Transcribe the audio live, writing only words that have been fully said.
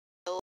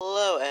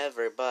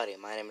everybody,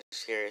 my name is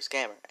Serious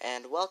Gamer,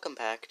 and welcome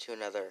back to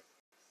another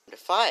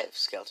 5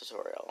 scale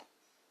tutorial.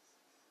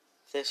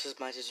 This is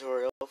my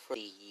tutorial for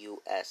the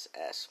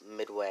USS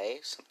Midway,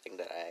 something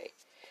that I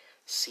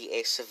see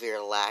a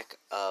severe lack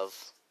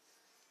of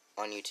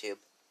on YouTube.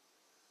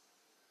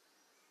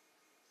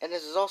 And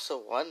this is also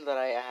one that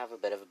I have a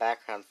bit of a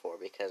background for,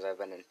 because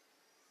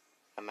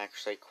I'm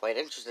actually quite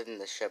interested in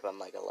this ship,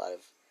 unlike a lot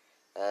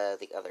of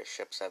the other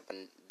ships I've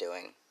been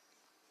doing.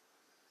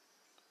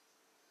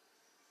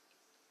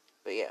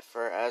 But yeah,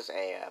 as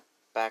a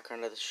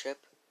background of the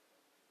ship,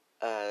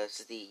 this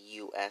is the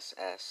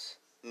USS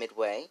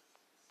Midway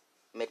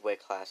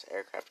class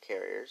aircraft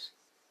carriers,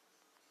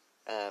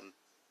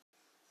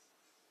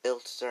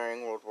 built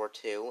during World War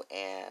II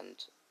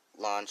and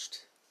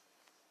launched,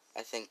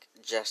 I think,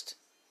 just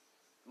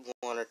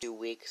 1 or 2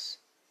 weeks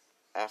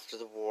after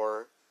the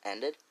war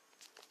ended.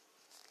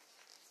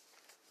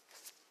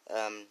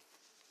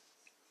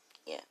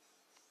 Yeah,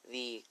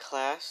 the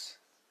class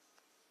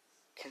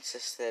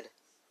consisted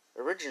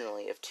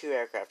originally of 2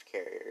 aircraft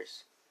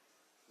carriers,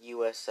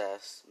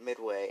 USS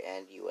Midway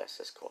and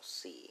USS Coral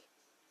Sea.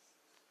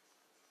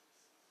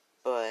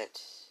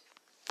 But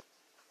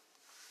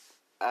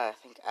I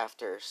think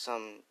after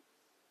some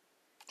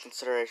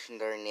consideration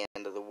during the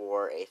end of the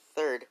war, a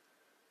 3rd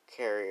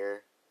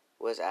carrier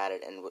was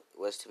added and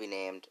was to be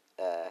named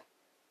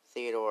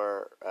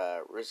Theodore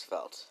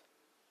Roosevelt,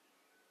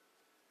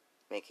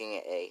 making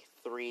it a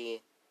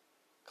 3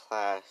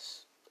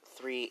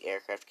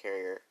 aircraft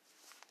carrier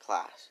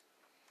class.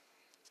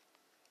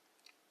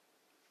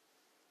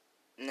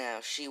 Now,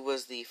 she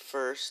was the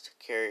first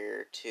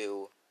carrier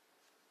to,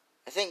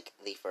 I think,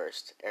 the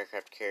first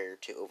aircraft carrier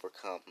to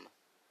overcome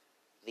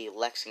the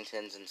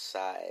Lexingtons in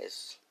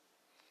size.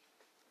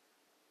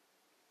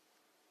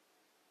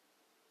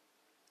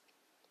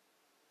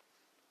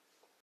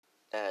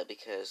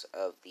 Because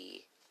of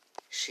the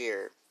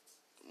sheer,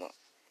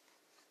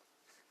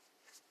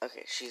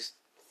 she's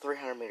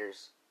 300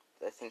 meters,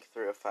 I think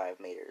 305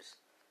 meters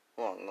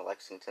long. The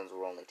Lexingtons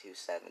were only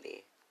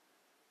 270.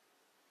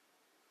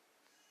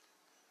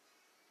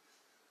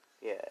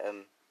 Yeah,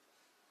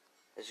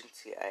 as you can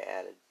see, I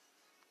added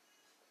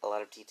a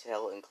lot of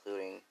detail,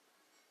 including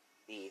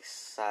the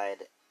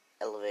side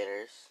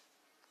elevators,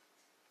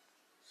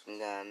 some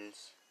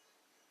guns,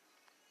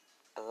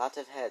 a lot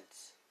of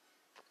heads.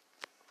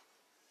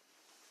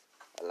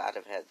 You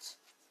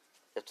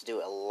have to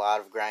do a lot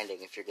of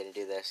grinding if you're going to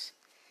do this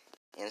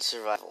in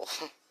survival.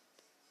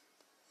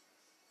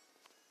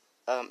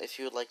 If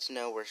you would like to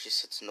know where she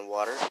sits in the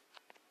water,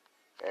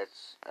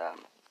 it's,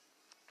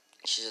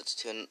 she sits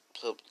two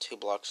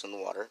blocks in the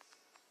water.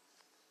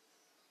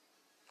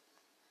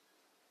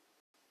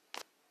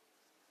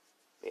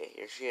 Yeah,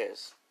 here she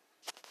is.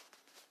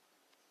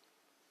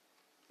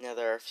 Now,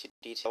 there are a few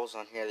details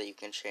on here that you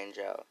can change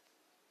out,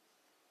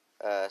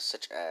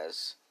 such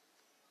as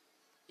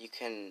you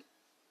can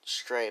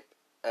stripe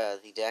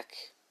the deck,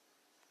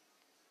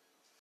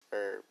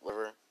 or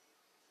whatever,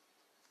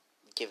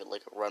 give it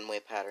like a runway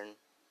pattern,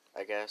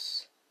 I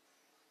guess.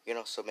 You can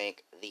also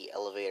make the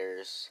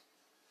elevators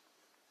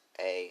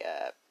a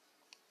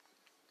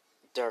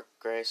dark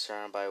gray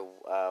surrounded by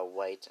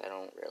white. I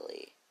don't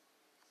really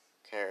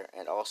care.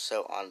 And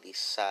also on the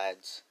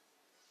sides,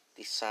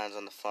 these signs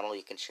on the funnel,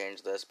 you can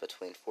change this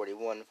between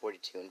 41,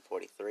 42, and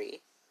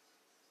 43.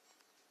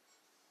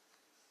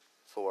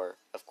 For,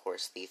 of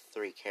course, the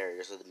 3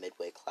 carriers of the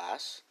Midway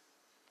class.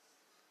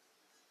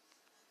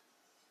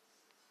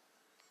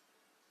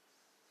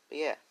 But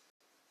yeah,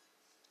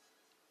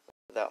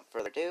 without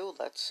further ado,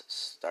 let's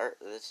start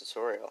the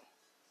tutorial.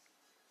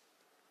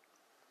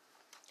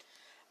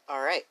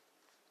 Alright,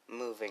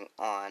 moving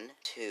on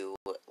to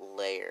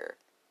layer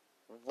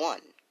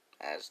 1,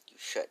 as you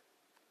should.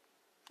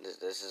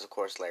 This is, of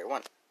course, layer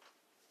 1.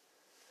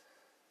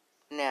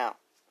 Now,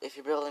 if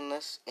you're building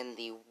this in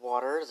the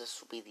water,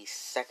 this will be the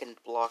 2nd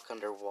block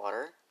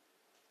underwater,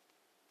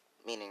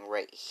 meaning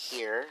right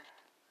here.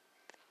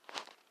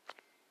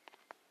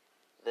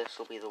 This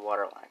will be the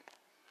water line.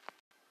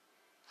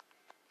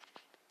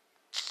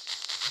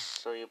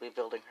 So you'll be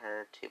building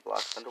her 2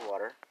 blocks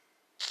underwater.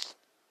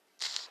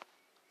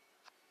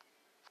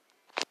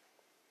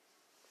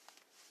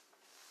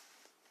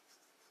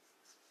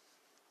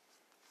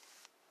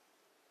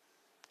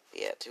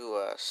 Yeah,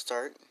 to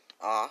start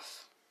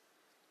off,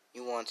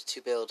 you want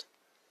to build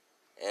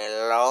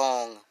a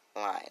long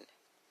line.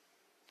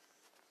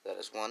 That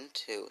is 1,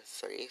 2,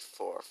 3,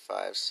 4,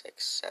 5,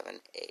 6,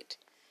 7, 8,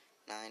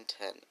 9,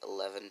 10,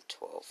 11,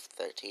 12,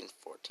 13,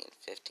 14,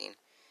 15,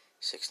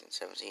 16,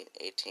 17,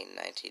 18,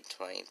 19,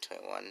 20,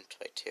 21,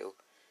 22,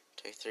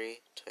 23,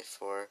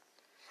 24,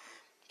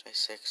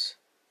 26,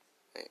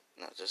 wait,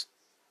 no, just,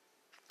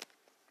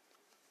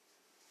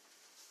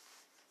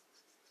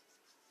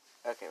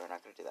 okay, we're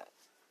not going to do that.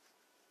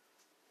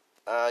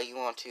 You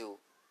want to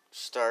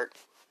start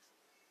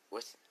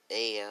with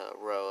a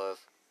row of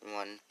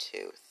 1,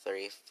 2,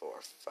 3,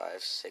 4,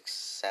 5, 6,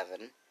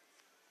 7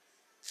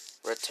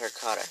 red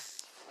terracotta.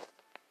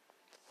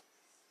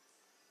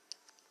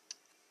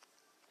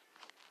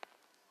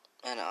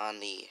 And on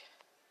the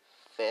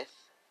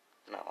fifth,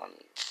 no, on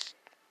the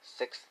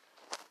sixth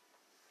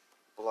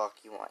block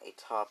you want a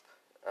top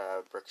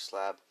brick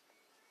slab,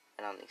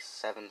 and on the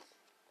seventh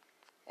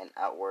an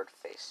outward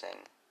facing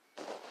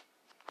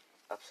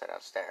upside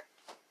down stair.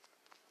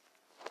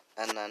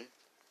 And then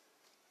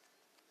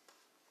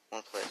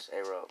we'll place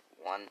a row of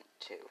 1,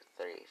 2,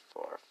 3,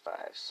 4, 5,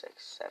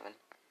 6, 7.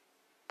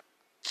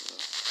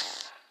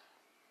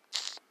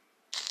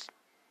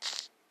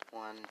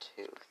 1,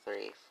 2,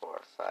 3,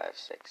 4, 5,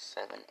 6,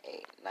 7,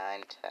 8,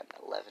 9, 10,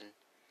 11,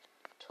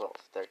 12,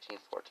 13,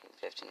 14,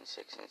 15,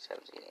 16,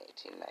 17,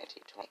 18,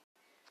 19, 20.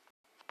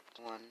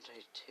 1,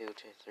 2,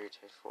 3,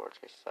 4,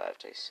 5,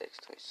 6,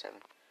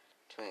 27,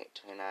 28,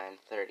 29,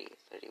 30,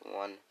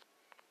 31,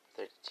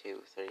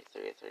 32,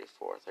 33,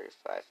 34,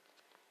 35,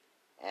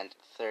 and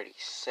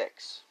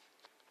 36.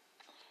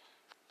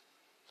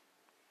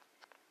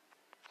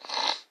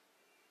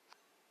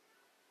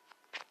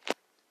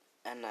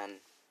 And then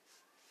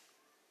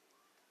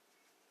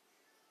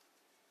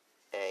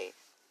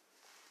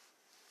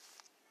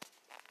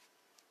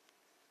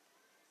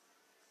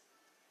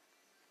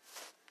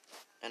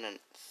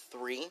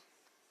three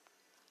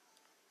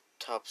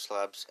top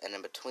slabs, and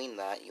in between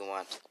that you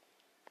want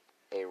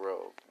a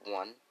row of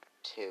 1,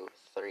 2,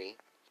 3,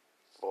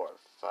 4,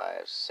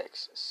 5,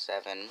 6,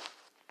 7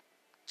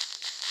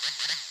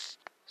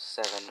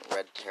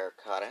 red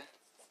terracotta,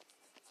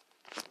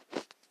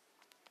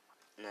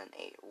 and then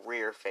a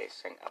rear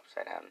facing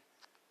upside down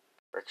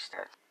brick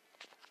stair.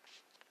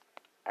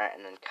 Alright,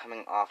 and then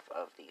coming off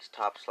of these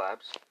top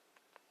slabs,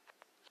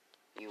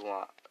 you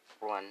want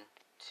 1,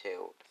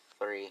 2,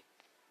 3,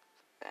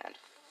 and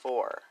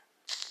 4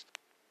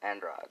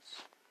 end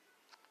rods,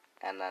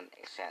 and then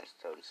a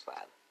sandstone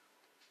slab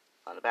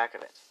on the back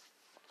of it.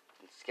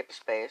 And skip a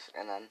space,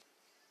 and then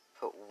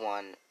put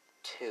 1,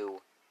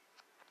 2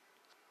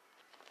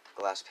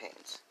 glass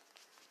panes.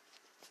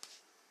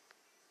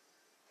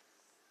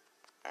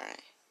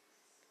 Alright.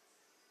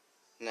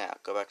 Now,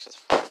 go back to the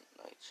front.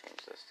 Let me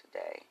change this to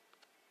day.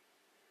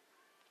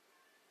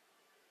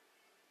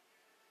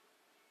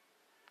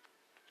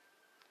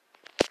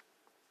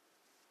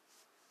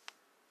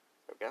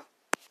 There we go.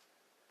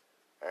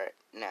 Alright,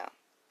 now,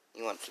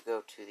 you want to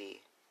go to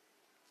the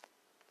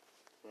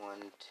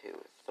 1,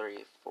 2,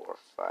 3, 4,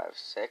 5,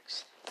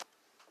 6,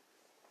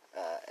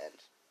 and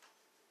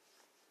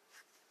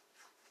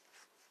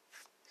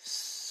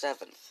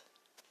 7th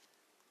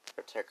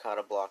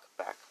terracotta block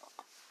back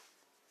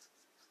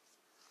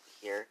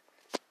here,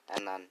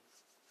 and then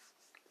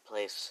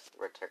place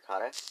red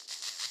terracotta,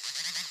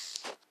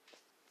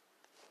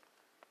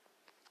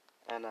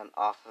 and then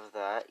off of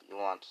that you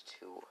want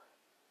to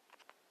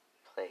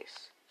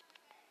place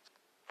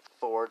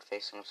forward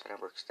facing upside down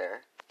brick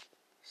stair,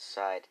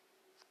 side,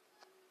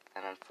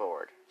 and then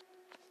forward.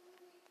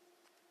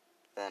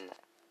 Then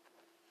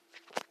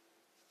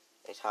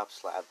a top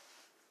slab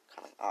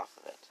coming off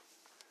of it.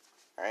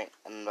 Alright,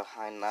 and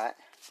behind that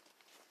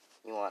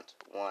you want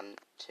 1,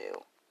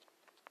 2,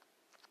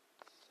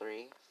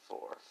 3,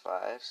 4,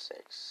 5,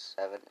 6,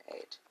 7,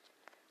 8,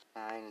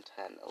 9,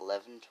 10,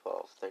 11,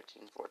 12,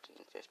 13,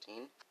 14,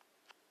 15.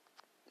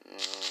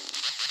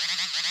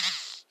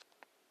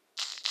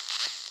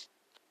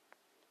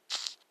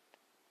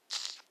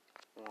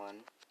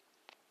 1,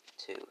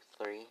 2,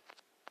 3,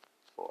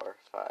 4,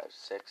 5,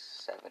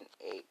 6, 7,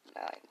 8,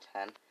 9,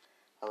 10,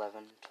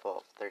 11,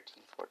 12,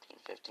 13, 14,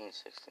 15,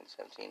 16,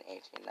 17,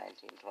 18,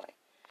 19, 20,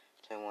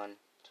 21,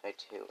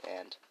 22,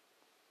 and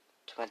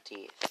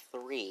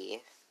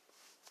 23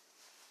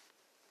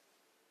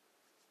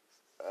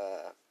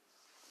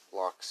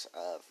 blocks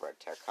of red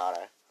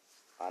terracotta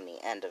on the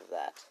end of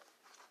that.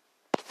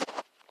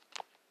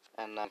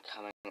 And then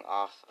coming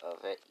off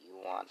of it, you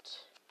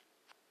want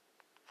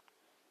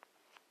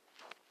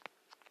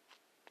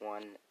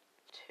 1,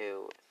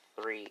 2,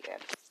 3,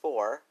 and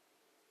 4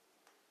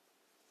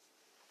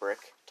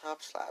 brick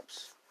top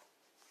slabs.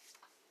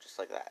 Just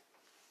like that.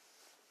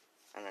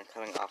 And then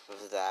coming off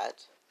of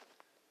that,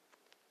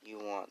 you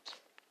want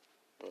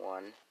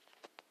 1,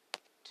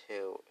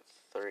 2,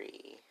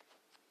 3,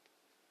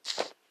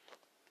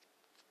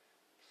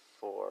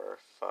 4,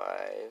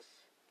 5,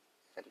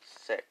 and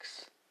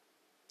 6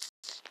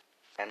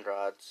 end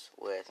rods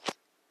with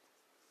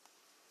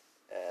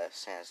a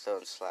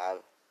sandstone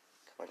slab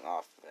coming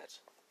off of it.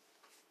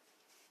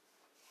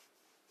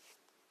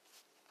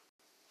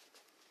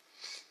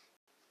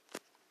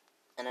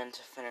 And then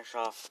to finish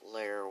off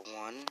layer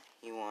 1,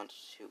 you want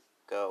to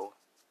go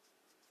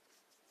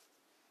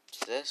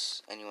to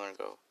this, and you want to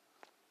go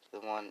to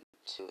the 1,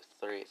 2,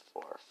 3,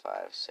 4,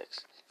 5,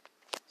 6,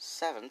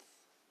 7th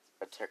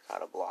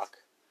terracotta block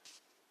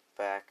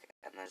back,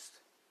 and then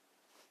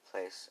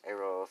place a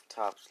row of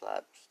top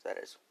slabs. That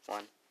is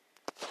 1,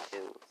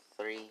 2,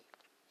 3,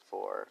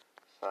 4,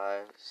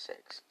 5,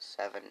 6,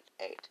 7,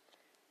 8,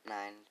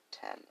 9,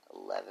 10,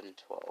 11,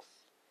 12,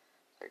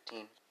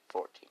 13,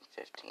 14,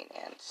 15,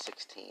 and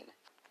 16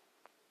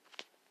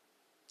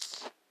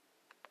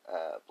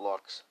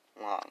 blocks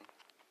long.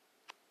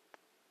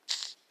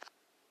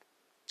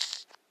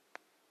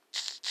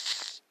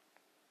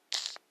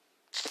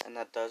 And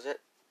that does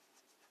it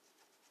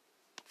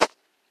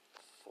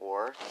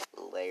for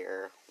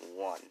layer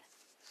 1.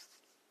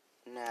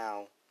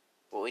 Now,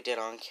 what we did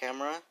on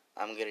camera,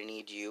 I'm going to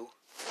need you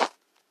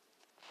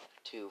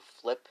to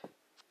flip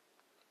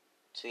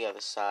to the other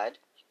side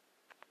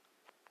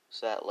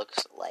so that it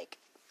looks like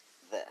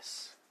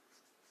this.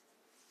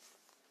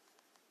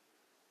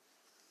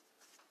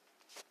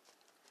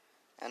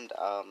 And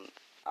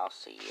I'll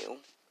see you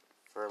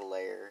for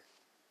layer.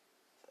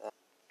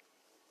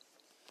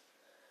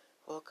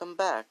 Welcome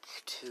back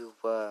to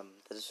the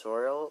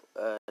tutorial.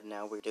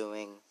 Now we're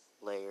doing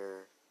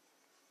layer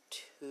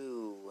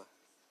 2.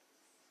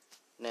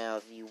 Now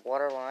the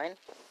water line,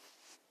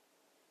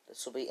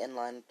 this will be in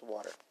line with the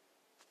water.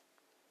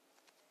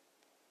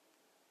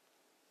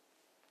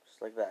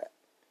 Just like that.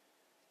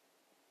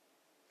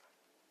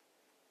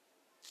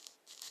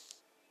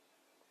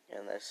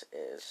 And this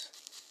is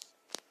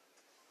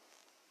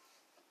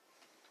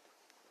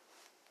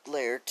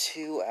layer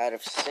 2 out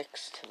of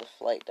 6 to the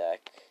flight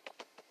deck.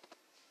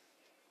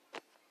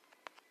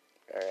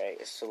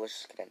 Alright, so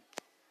let's just get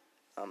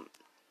in.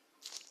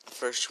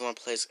 First you want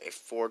to place a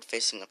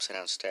forward-facing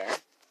upside-down stair.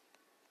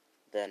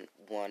 Then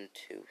 1,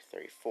 2,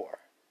 3, 4.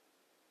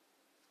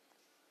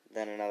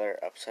 Then another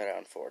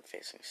upside-down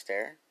forward-facing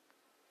stair.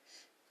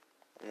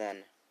 And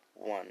then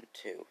 1,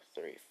 2,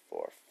 3,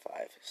 4,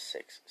 5,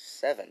 6,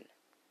 7.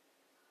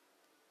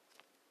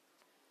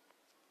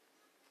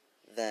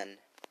 Then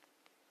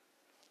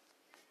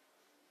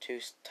 2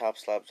 top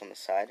slabs on the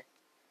side.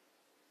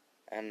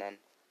 And then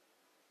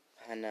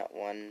behind that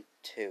 1,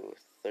 2,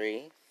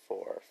 3,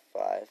 4,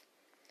 5,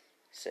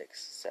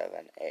 6,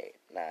 7, 8,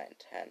 9,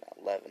 10,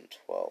 11,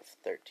 12,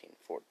 13,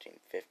 14,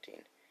 15,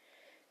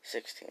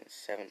 16,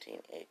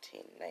 17,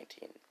 18,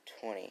 19,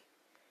 20,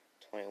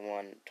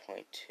 21,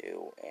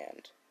 22,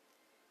 and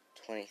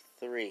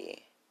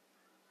 23.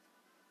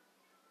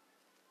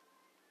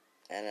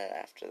 And then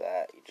after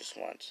that, you just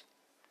want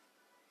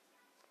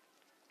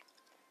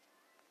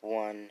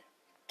 1,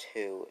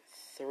 2,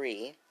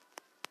 3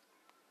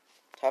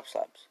 top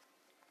slabs.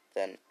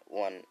 Then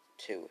 1,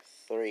 2,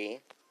 3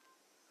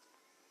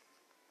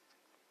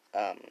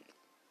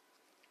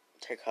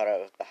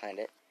 terracotta behind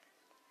it.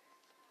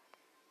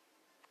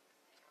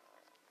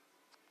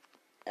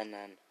 And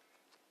then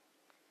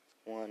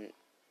 1,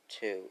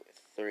 2,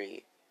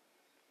 3,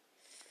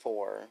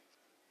 4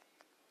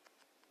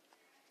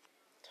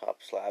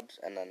 top slabs,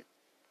 and then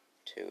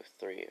 2,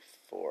 3,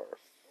 4,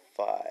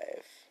 5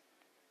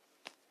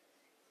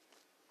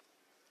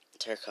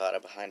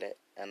 terracotta behind it,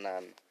 and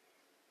then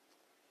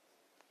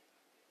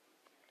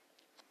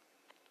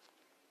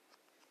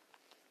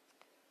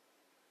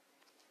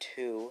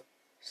 2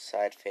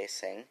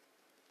 side-facing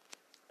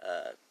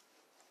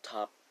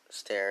top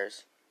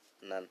stairs,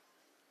 and then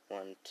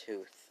 1,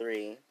 2,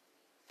 3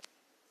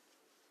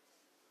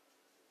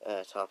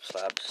 top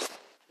slabs,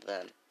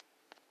 then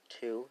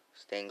 2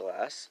 stained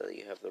glass, so that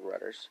you have the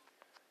rudders,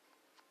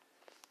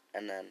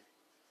 and then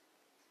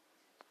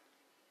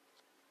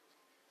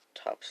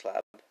top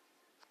slab,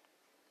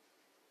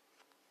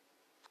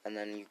 and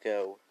then you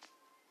go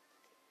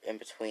in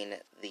between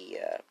the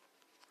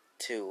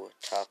 2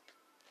 top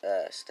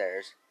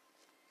stairs,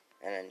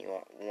 and then you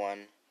want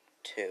 1,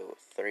 2,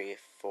 3,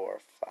 4,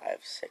 5,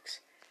 6,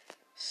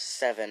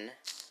 7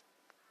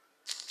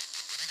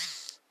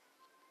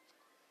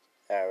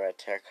 red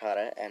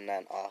terracotta, and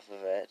then off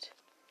of it,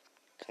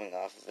 coming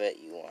off of it,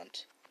 you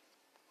want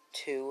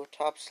 2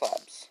 top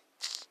slabs,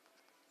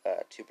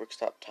 2 brick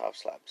top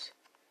slabs,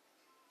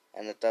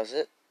 and that does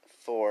it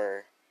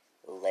for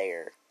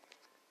layer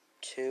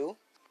 2.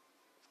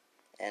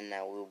 And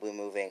now we'll be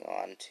moving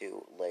on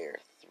to layer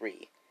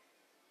 3.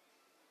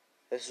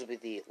 This will be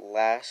the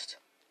last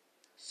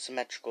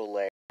symmetrical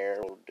layer.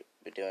 We'll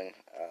be doing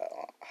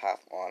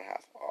half on,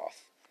 half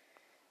off.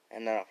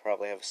 And then I'll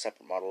probably have a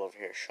separate model over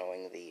here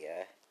showing the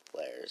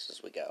layers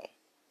as we go.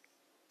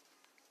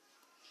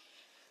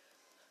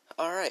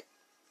 Alright.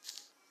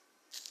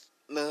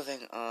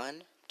 Moving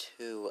on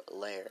to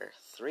layer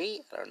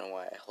 3. I don't know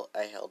why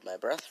I held my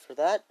breath for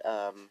that.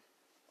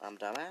 I'm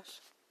dumbass.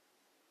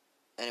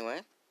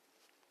 Anyway.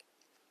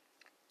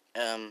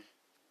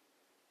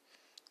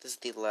 This is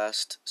the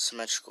last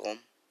symmetrical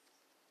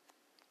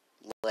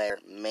layer,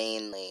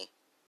 mainly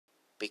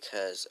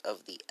because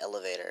of the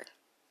elevator.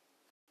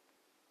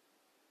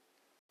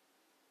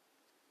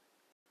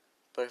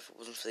 But if it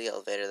wasn't for the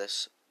elevator,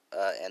 this,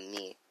 and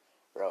the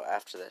row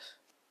after this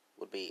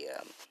would be,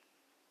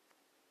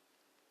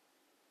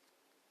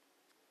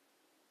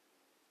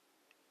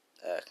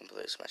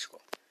 completely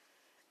symmetrical.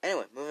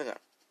 Anyway, moving on.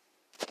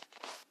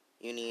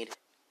 You need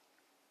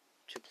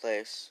to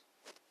place,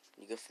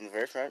 you go from the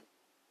very front,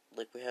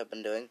 like we have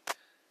been doing.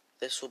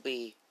 This will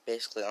be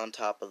basically on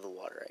top of the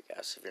water, I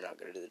guess, if you're not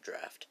going to do the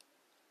draft.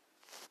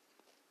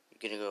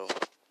 You're going to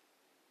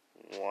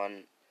go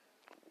 1,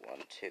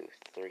 2,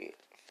 3,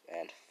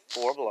 and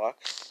 4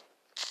 blocks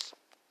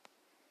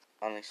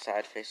on the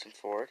side facing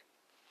forward.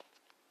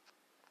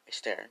 A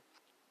stair,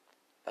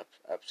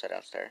 upside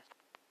down stair,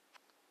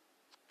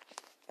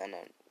 and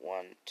then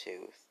 1,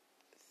 2,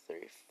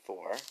 3,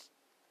 4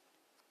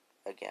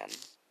 again,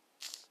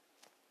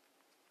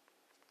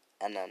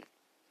 and then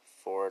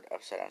forward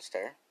upside down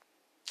stair,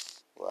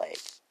 like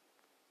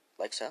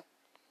so,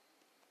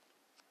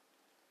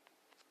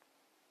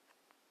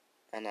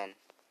 and then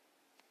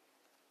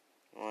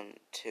 1,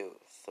 2,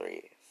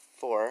 3,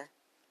 4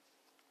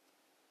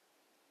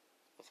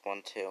 with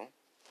 1, 2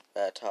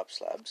 top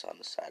slabs on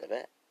the side of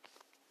it,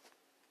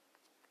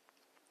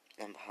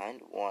 and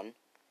behind 1,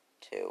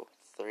 2,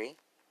 3,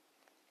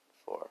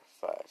 4,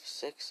 5,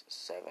 6,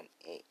 7,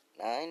 8,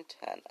 9,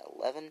 10,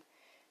 11,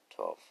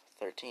 12,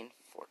 13,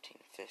 14,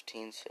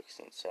 15,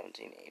 16,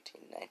 17,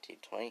 18, 19,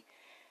 20,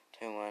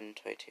 21,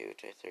 22,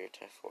 23,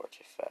 24,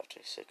 25,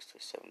 26,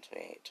 27,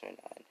 28,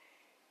 29,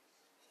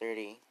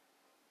 30,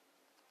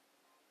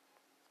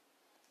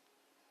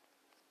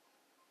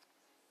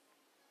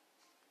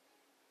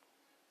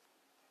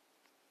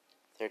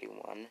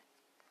 31,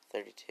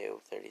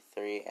 32,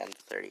 33, and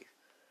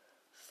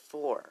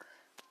 34.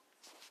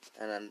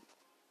 And then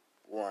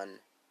 1,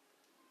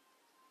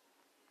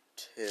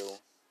 2,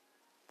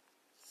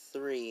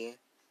 3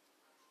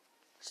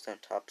 stone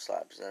top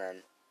slabs, and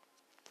then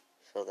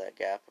fill that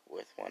gap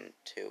with 1,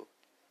 2,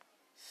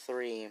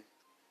 3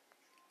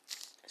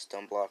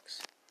 stone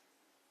blocks,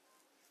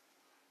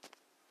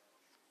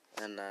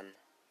 and then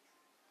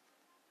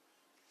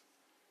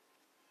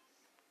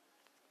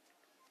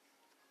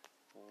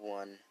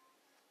 1,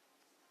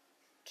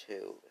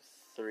 2,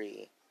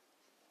 3,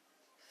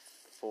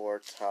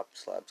 4 top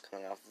slabs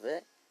coming off of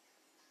it,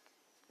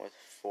 with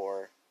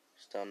 4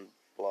 stone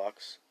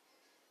blocks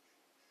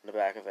in the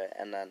back of it,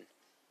 and then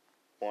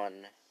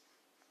 1,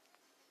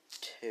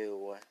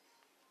 2,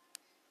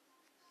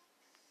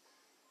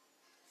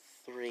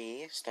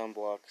 3 stone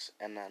blocks,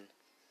 and then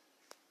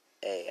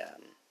a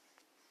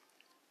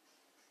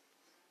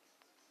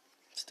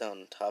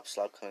stone top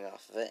slab coming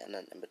off of it, and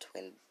then in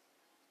between,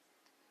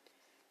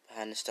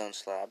 behind the stone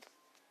slab,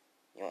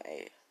 you want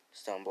a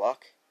stone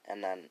block,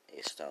 and then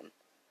a stone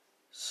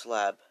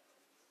slab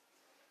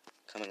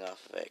coming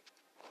off of it,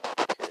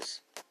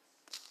 because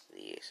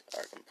these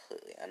are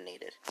completely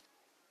unneeded.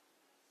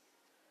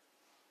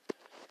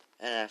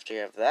 And after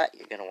you have that,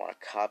 you're going to want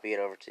to copy it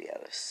over to the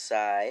other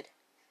side.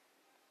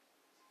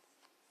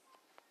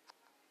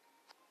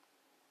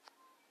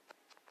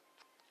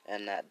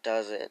 And that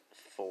does it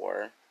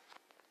for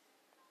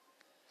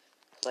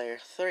layer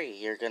 3.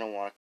 You're going to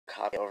want to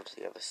copy it over to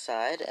the other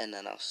side, and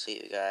then I'll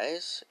see you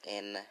guys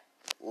in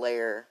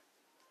layer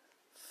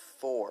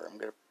 4. I'm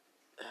going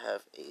to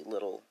have a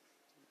little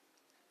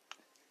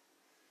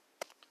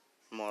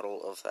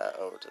model of that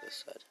over to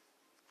this side.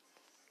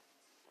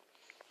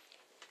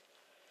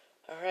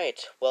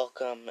 Alright,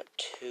 welcome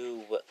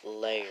to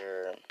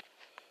layer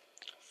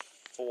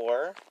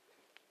 4.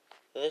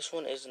 This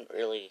one isn't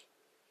really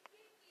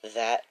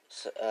that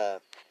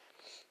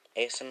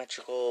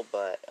asymmetrical,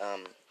 but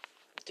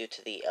due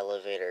to the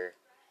elevator,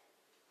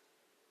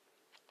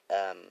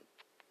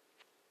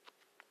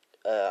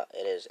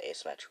 it is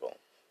asymmetrical.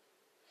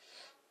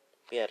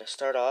 But yeah, to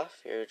start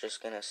off, you're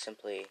just gonna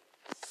simply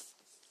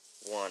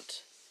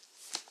want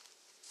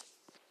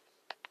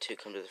to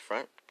come to the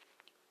front,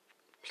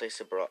 place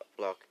a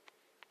block.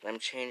 I'm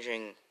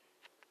changing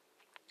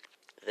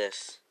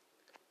this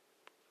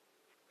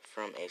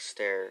from a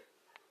stair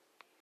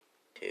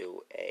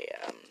to a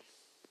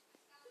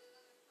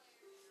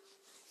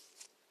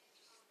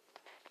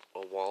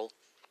wall,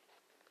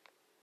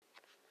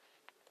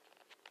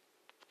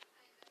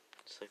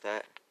 just like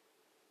that.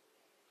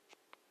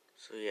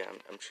 So yeah,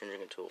 I'm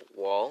changing it to a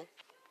wall,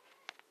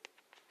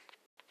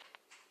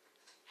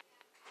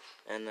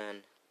 and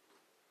then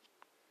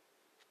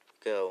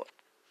go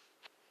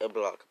a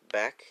block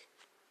back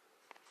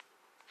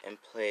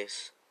and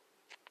place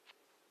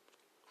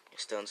a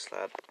stone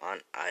slab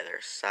on either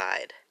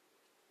side,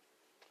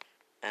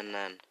 and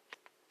then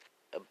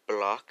a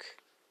block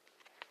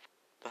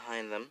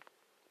behind them,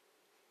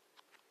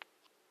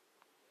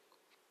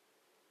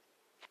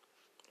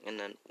 and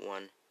then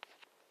 1,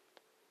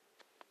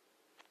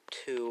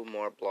 2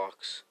 more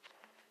blocks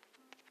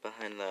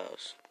behind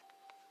those.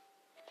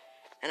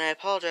 And I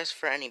apologize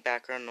for any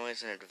background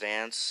noise in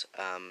advance.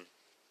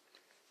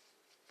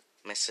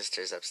 My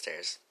sister's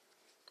upstairs.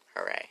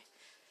 Hooray.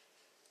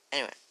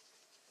 Anyway.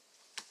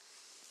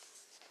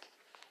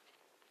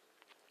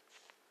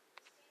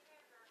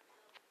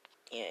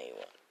 Yeah, you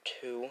want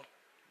 2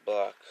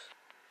 blocks.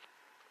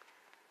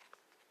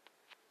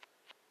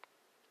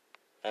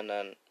 And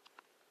then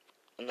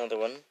another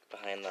one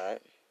behind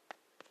that.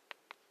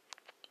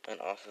 And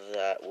off of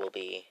that will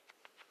be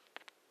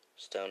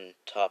stone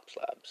top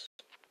slabs.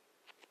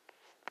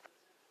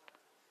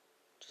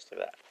 Just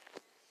like that.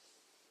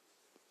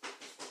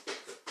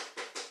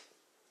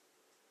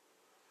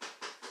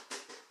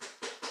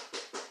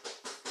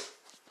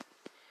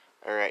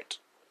 Alright.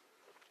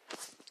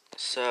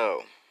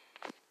 So,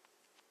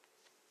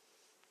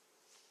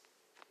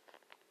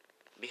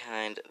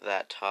 behind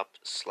that top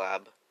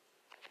slab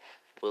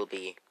will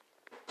be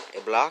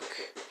a block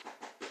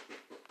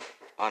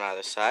on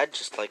either side,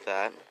 just like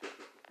that.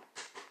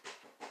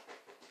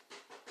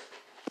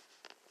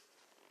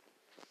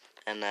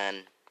 and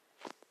then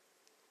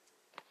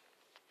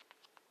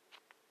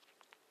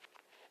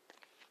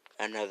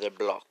another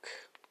block,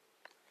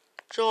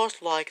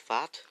 just like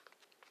that,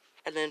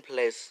 and then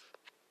place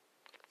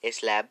a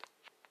slab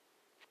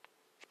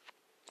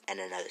and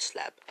another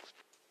slab,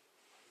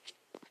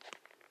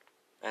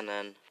 and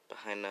then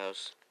behind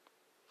those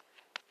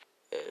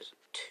is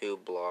 2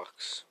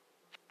 blocks.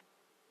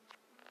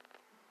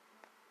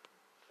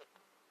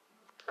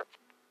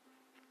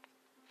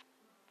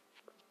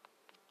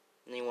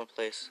 And you want to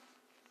place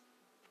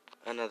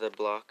another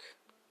block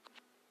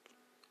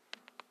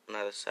on the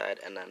other side,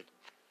 and then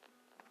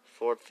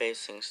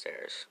forward-facing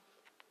stairs.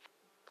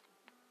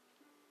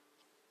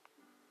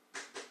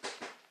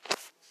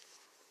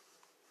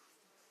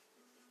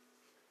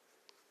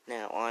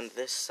 Now on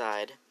this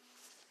side,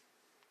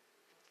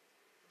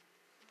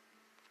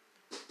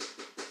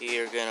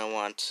 you're gonna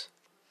want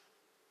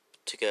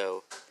to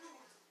go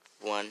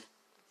 1,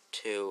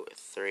 2,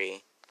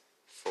 3,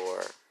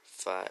 4,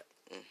 5.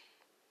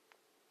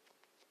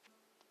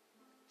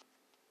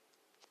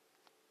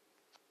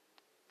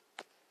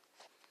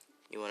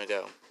 You want to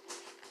go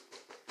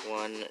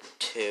 1,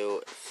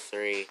 2,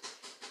 3,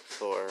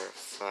 4,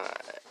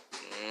 5.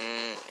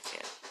 I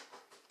can't.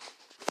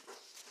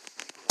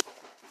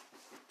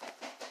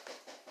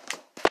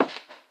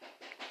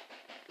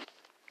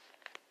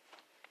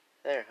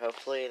 There,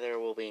 hopefully there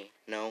will be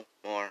no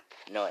more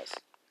noise.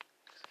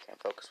 I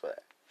can't focus with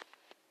it.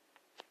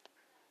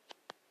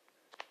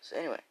 So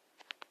anyway,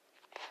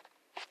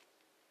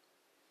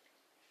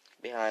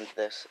 behind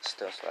this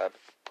stone slab,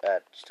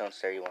 stone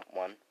stair, you want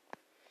 1,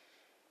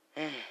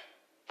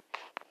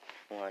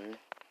 1,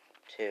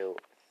 2,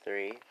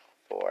 3,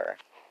 4,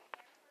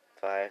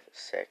 5,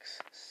 6,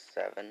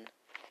 7,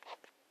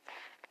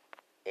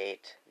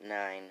 8,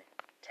 9,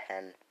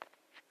 10,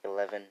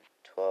 11,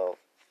 12,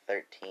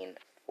 13,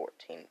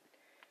 14,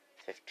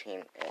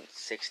 15, and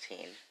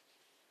 16.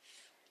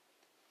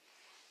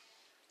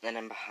 And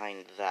then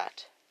behind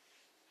that,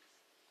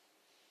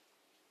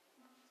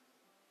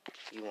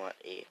 you want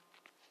a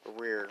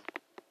rear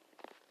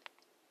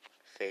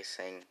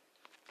facing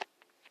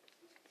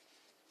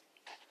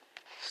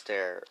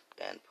stair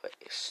and put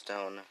a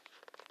stone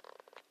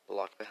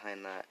block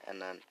behind that, and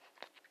then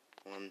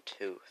 1,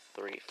 2,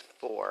 3,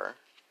 4,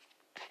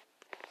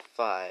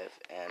 5,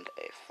 and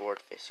a forward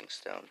facing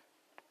stone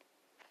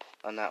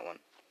on that one.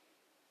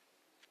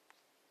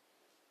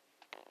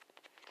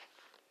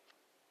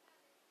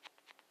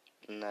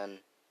 And then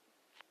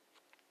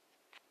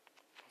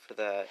for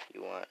that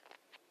you want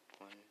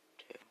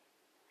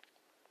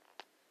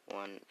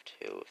 1,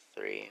 2,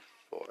 3,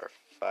 4,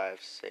 5,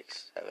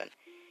 6, 7,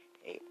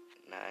 8,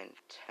 9,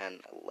 10,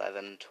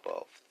 11,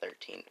 12,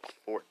 13,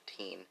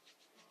 14.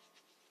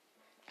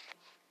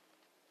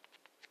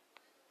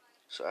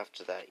 So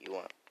after that you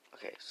want,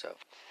 okay, so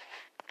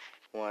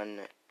 1,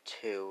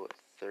 2,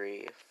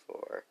 3,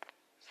 4,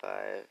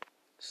 5,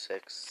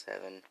 6,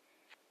 7,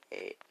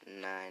 8,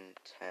 9,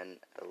 10,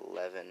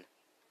 11,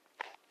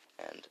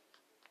 and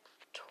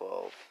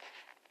 12,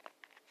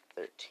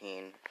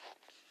 13,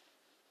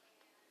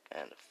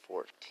 and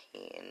 14,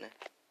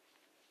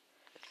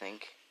 I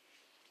think.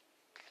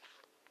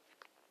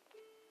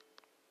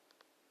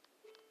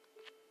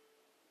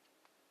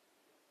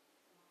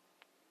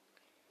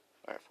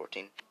 Alright,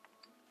 14.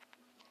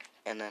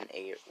 And then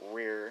a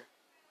rear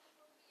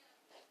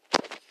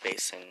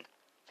facing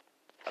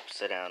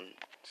upside down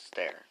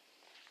stair.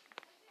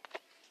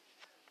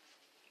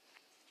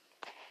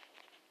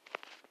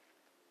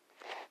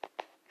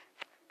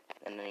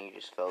 And then you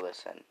just fill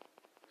this in.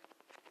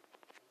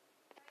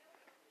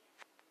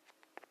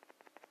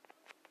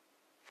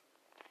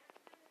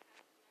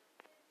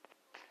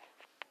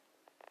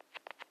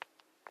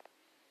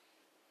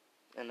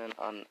 And then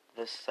on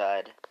this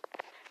side,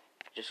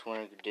 just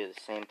want to do the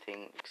same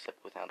thing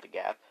except without the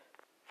gap.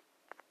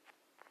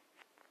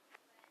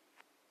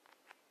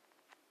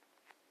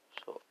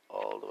 So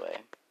all the way.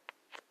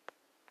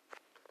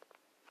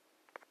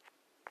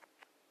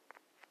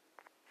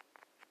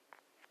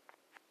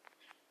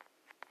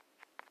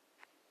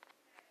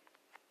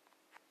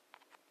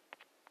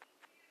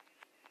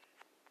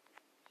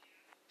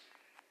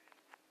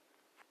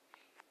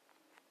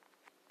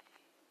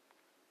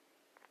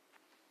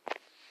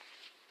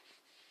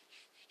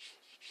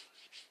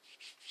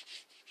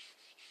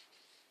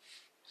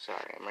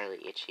 Sorry, I'm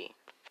really itchy.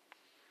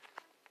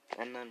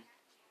 And then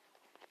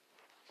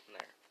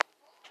there.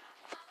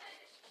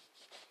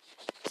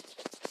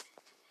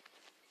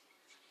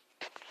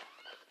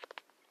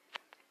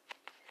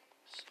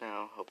 So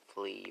now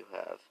hopefully you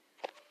have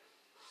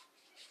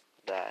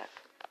that.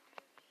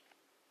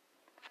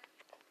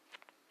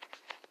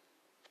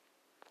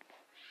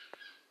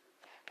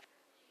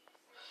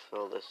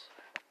 Fill this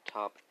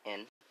top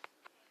in.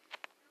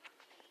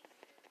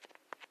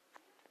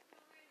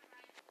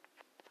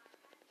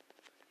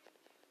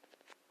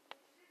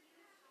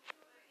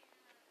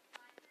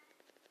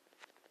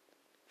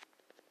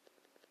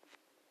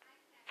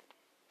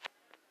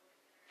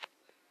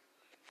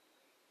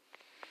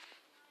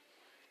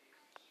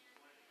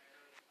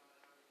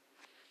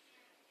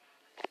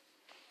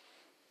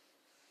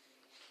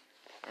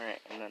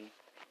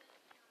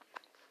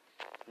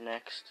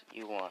 Next,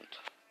 you want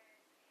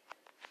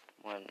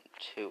 1,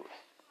 2,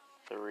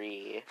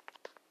 3,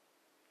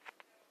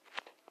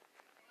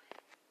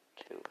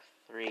 2,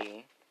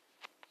 3,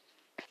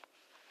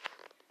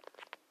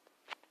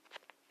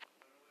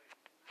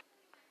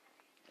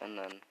 and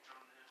then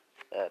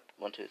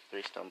 1, 2,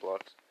 3 stone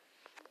blocks,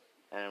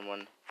 and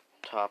 1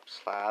 top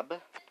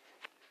slab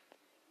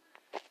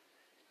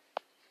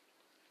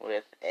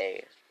with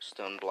a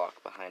stone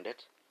block behind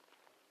it,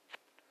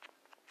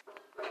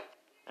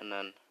 and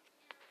then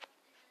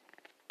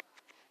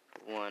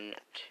 1,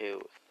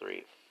 2,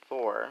 3,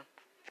 4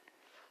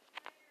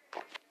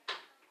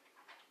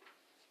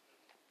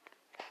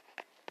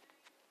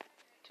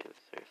 2,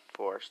 3,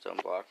 4 stone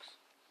blocks,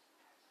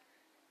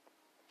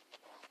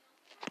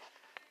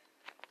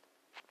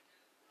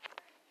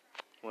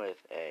 with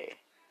a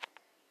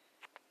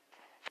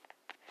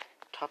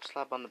top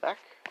slab on the back.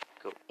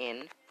 Go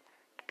in.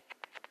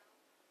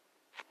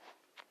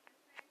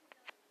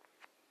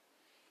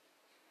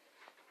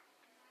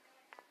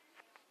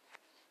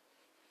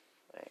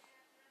 Wait.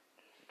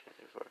 1, 2,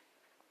 3, 4.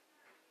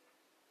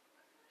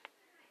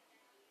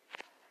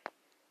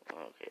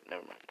 Okay,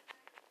 never mind.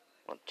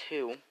 1,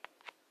 2.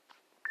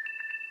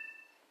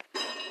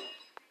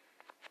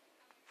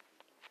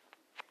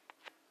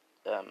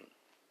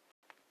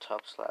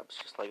 Top slabs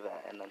just like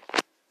that, and then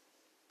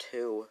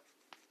 2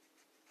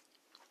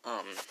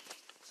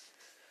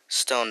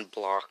 stone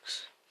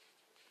blocks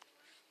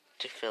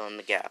to fill in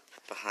the gap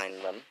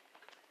behind them,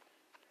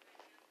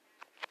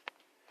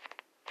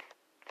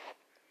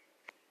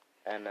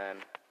 and then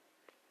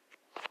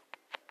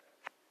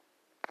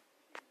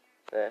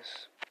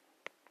this.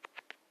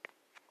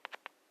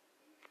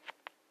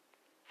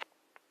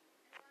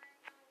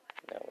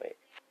 No, wait.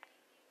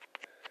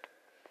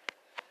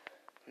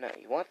 No,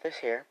 you want this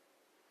here.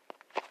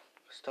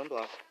 Stone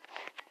block.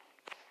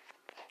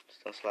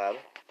 Stone slab.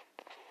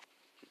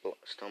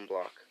 Stone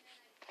block.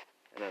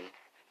 And then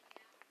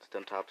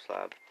stone top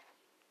slab.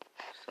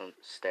 Stone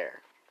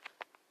stair.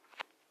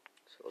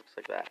 So it looks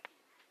like that.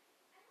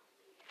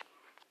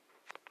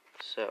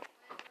 So,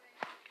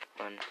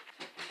 1,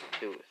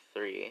 2,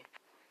 3.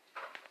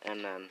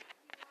 And then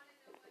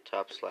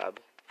top slab.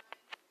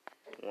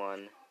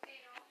 1,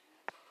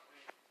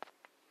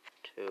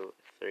 2,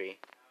 3,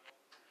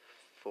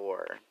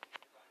 4,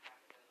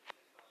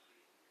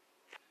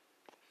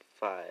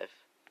 5.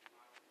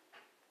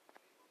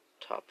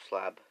 Top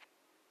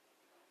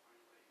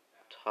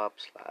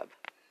slab,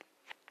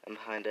 and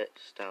behind it,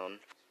 stone,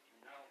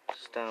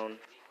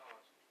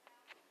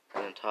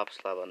 and then top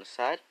slab on the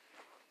side,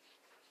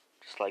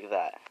 just like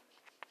that.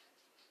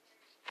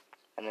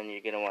 And then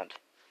you're going to want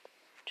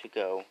to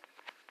go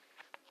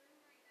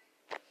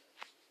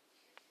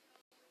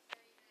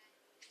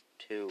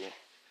to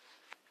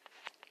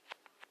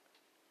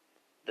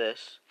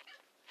this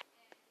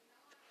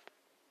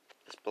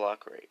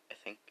block right, I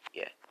think,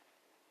 yeah.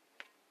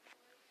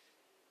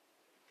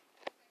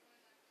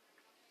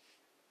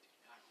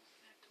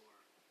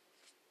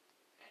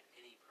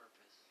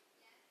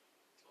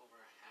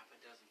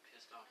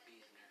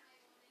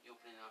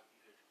 Open it up,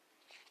 you could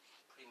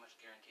pretty much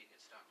guarantee it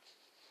gets stuck.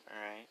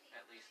 Alright.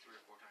 At least 3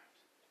 or 4 times.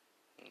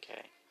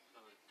 Okay. So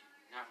do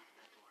not open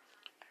that door.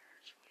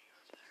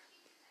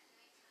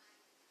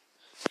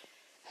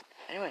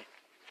 Anyway,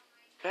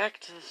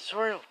 back to the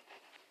tutorial.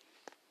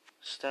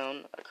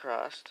 Stone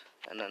across,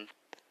 and then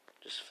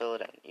just fill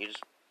it in. You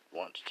just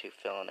want to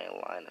fill in a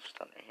line of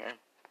stone right here.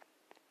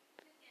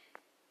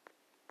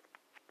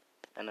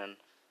 And then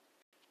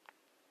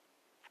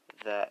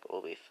that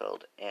will be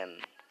filled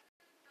in.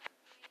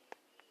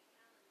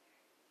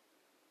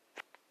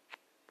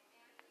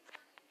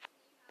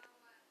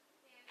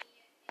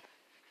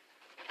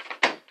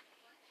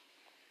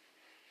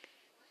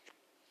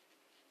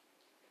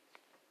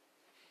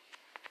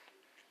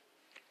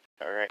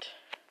 Alright.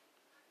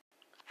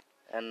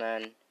 And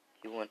then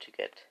you want to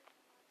get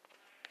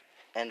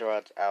end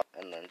rods out,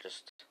 and then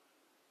just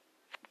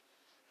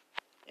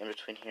in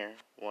between here,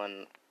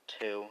 1,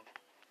 2,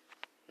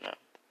 no, not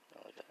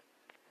like that,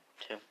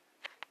 2,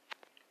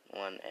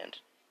 1 and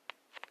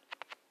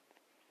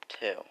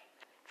 2.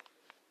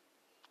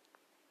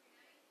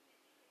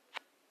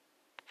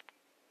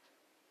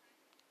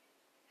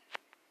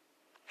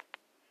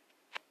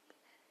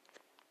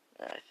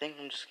 I think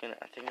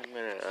I'm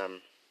gonna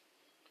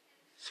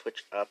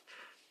switch up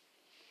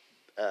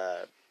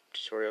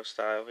tutorial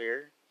style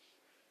here,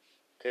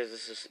 because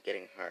this is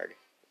getting hard.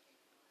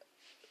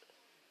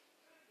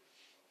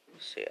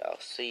 So yeah, I'll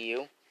see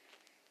you.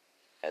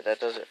 That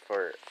does it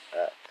for,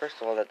 first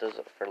of all, that does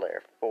it for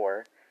layer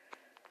 4,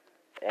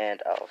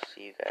 and I'll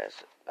see you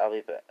guys,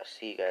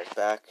 see you guys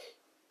back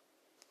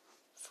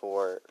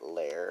for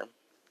layer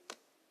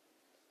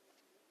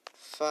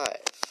 5.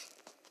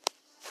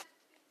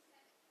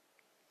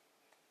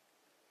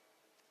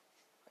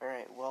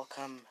 Alright,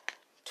 welcome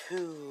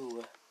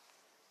to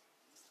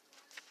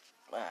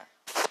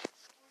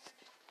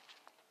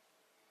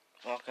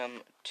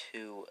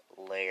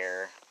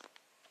layer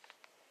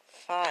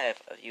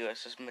 5 of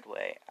USS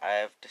Midway.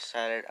 I've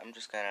decided I'm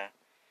just gonna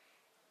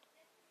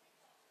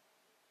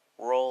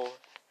roll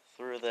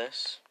through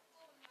this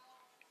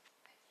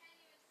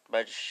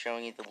by just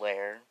showing you the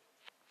layer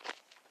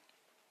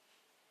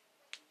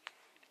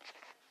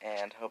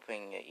and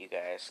hoping that you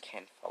guys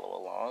can follow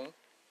along.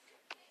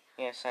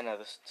 Yes, I know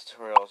this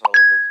tutorial is all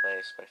over the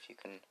place, but if you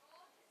can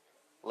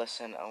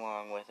listen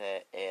along with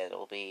it,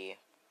 it'll be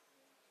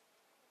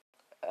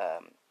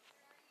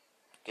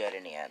good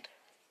in the end.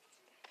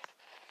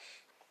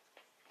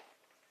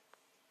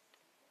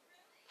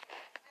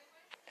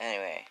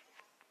 Anyway,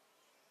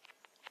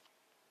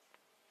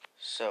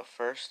 so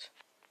first,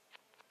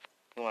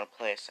 you want to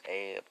place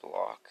a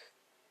block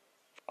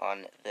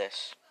on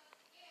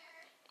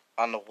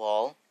the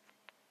wall,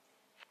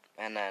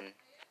 and then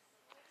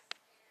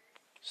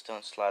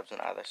stone slabs on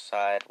either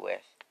side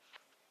with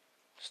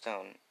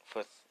stone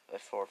with a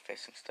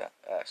forward-facing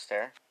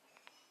stair,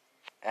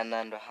 and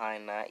then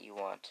behind that you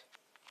want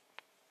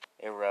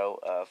a row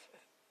of,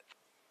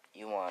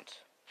 you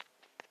want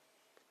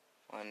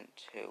 1,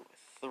 2,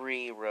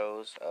 3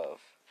 rows of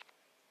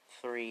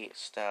 3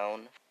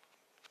 stone,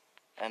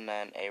 and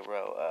then a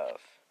row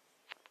of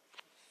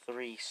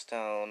 3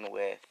 stone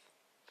with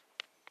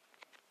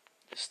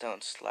the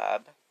stone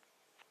slab,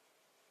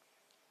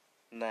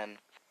 and then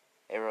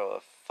a row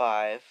of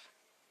 5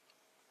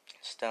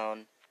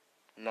 stone,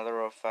 another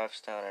row of 5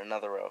 stone, and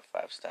another row of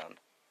 5 stone.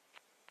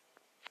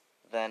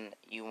 Then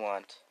you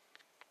want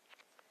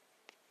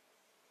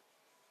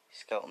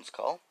skeleton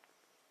skull,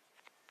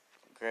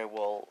 gray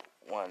wool,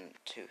 1,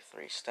 2,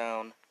 3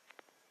 stone,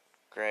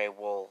 gray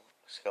wool,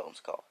 skeleton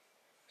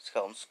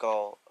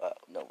skull,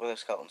 wither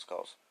skeleton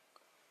skulls,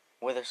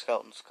 wither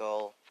skeleton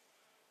skull,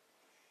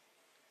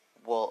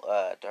 wool,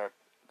 dark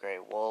gray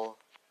wool,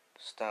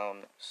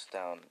 stone,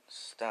 stone,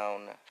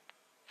 stone,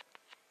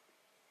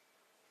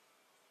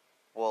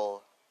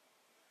 wool,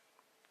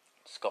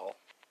 skull,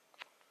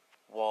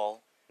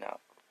 wall. Now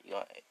you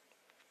want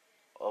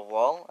a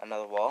wall,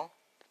 another wall,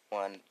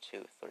 1,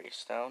 2, 3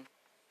 stone,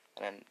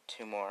 and then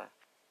 2 more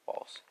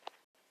walls.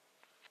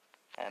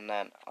 And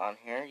then on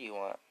here you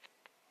want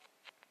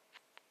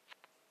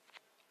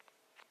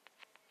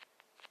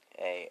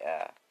a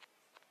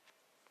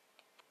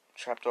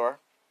trapdoor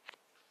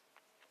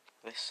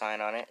with a sign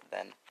on it,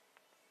 then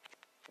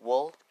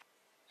wool,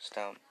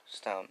 stone,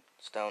 stone,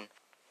 stone,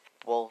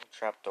 wool,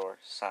 trapdoor,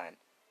 sign.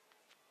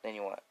 Then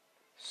you want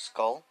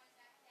skull,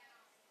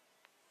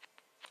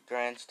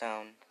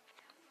 grindstone,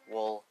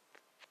 wool,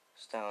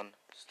 stone,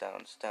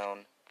 stone, stone,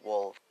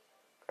 wool,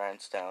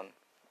 grindstone,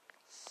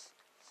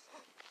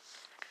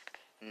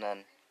 and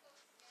then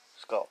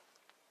skull.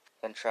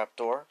 Then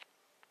trapdoor,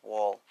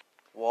 wall,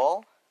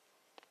 wall,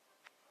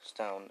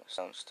 stone,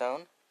 stone,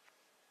 stone,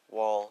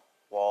 wall,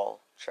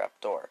 wall,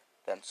 trapdoor.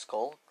 Then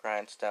skull,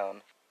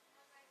 grindstone,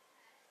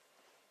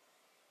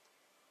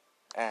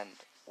 and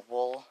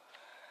wool,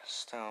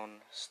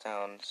 stone,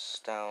 stone,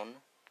 stone,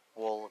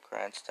 wool,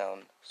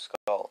 grindstone,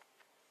 skull.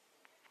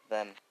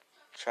 Then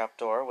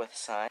trapdoor with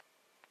sign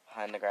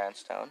behind the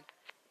grindstone.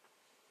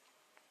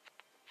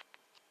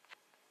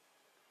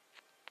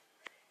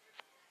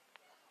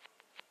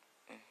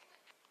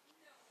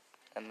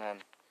 And then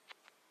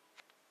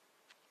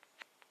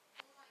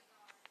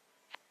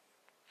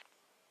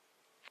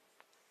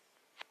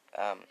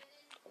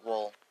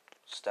wool,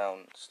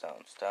 stone,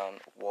 stone, stone,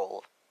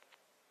 wool,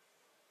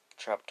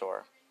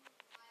 trapdoor,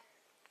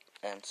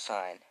 and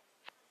sign.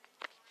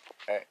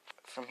 Alright,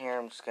 from here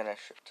I'm just gonna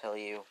tell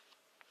you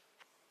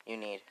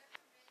need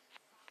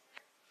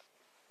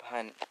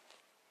behind.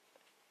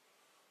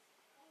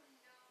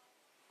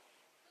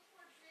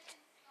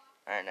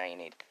 Alright, now you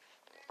need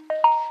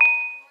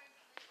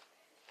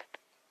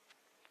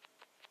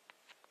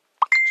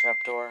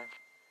trapdoor,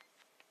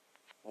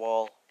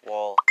 wall,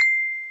 wall,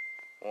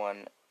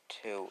 1,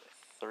 2,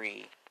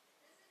 3,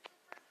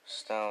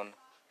 stone,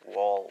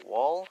 wall,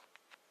 wall,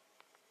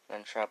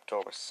 then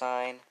trapdoor with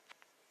sign,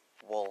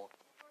 wool,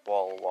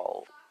 wall,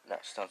 wall, no,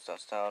 stone, stone,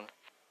 stone,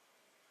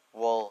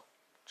 wool,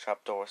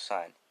 trapdoor with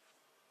sign,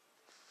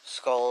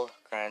 skull,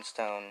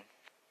 grindstone,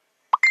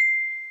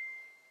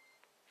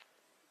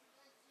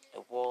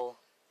 wool,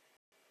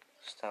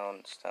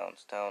 stone, stone,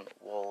 stone,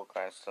 wool,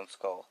 grindstone,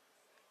 skull,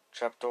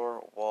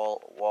 trapdoor,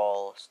 wall,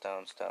 wall,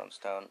 stone, stone,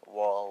 stone,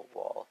 wall,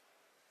 wall,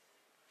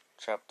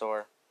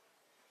 trapdoor,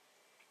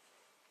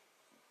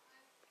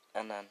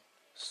 and then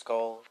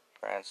skull,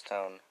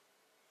 grindstone,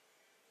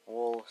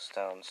 wool,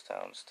 stone,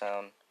 stone,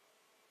 stone.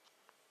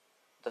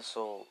 This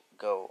will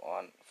go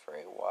on for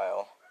a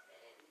while.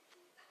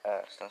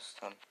 Stone,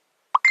 stone,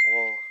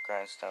 wool,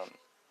 grindstone,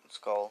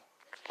 skull.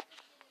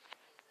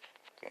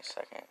 Give me a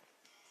second.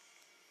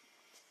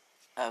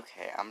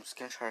 Okay, I'm just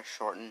gonna try to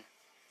shorten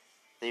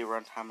the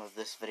runtime of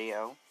this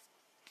video.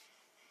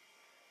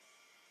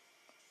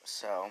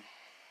 So,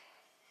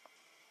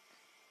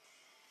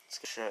 it's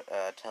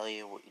gonna tell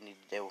you what you need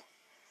to do.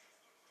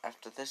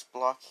 After this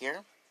block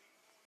here,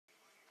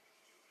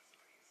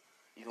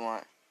 you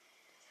want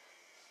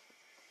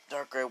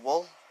dark gray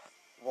wool,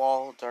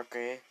 wall, dark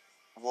gray,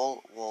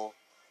 wool, wool,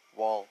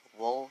 wall,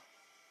 wool,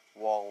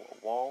 wall,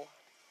 wall,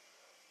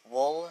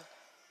 wool,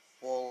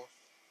 wool,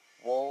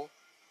 wool,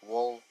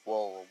 wool, wool,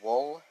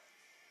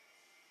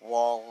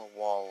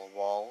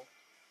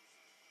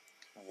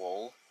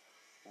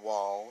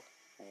 wall,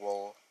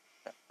 wool,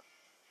 no,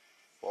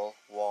 wool,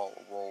 wall,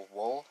 wool,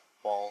 wool,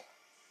 wall,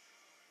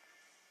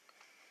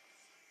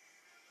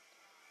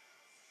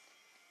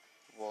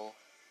 wool,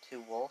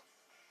 2 wool,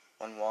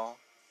 1 wall,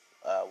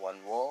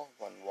 1 wool,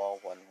 1 wall,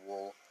 1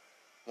 wool,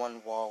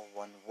 1 wall,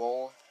 1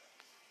 wool,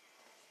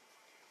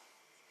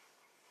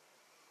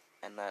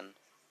 and then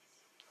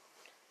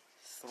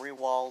 3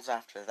 walls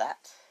after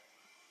that.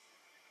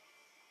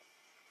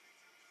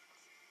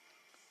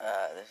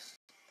 This,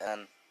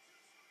 and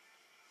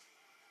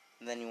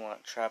then you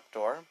want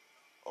trapdoor,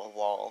 a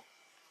wall,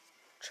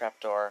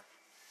 trapdoor,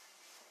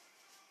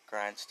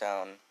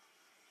 grindstone,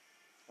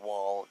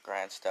 wall,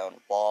 grindstone,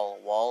 wall,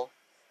 wall,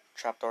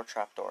 trapdoor,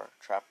 trapdoor,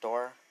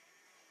 trapdoor,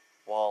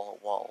 wall,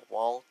 wall,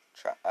 wall,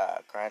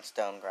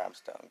 grindstone,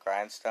 grindstone,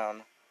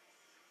 grindstone,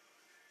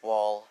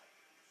 wall,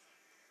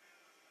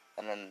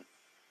 and then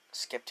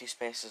skip 2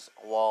 spaces,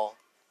 a wall,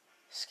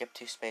 skip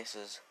 2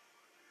 spaces,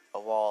 a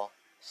wall,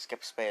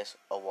 skip space,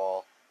 a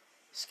wall,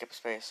 skip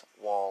space,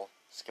 wall,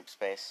 skip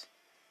space,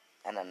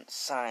 and then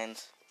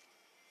signs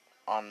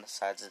on the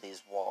sides of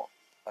these walls.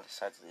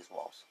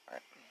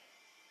 Alright.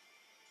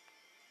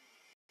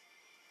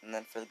 And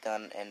then for the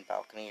gun and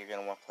balcony, you're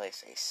going to want to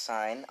place a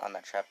sign on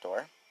that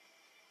trapdoor,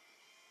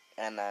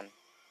 and then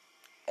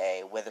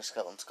a wither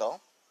skeleton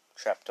skull,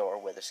 trapdoor,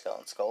 wither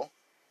skeleton skull,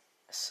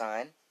 a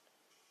sign,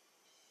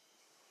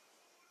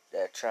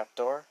 a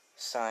trapdoor,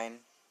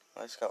 sign,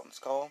 wither skeleton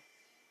skull.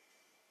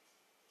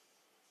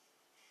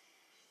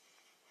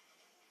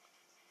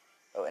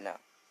 Oh wait, no,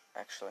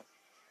 actually,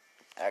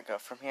 I go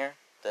from here.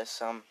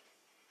 This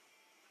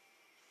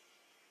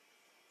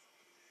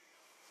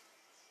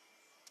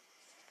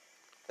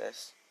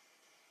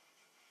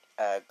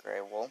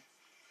gray wool.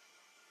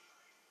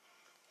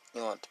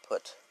 You want to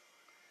put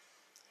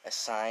a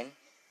sign,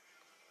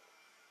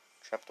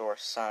 trapdoor,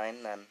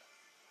 sign, then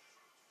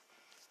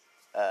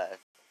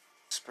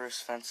spruce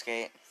fence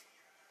gate,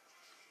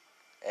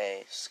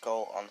 a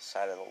skull on the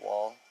side of the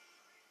wall,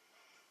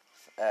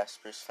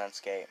 spruce fence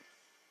gate,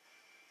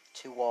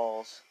 2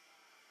 walls,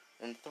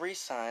 and 3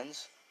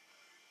 signs,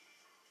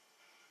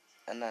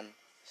 and then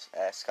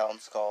a skeleton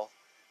skull,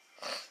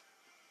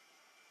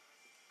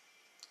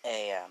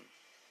 a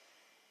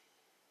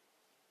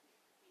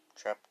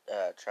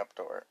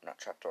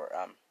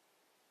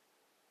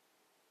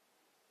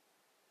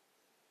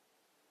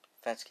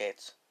fence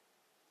gates,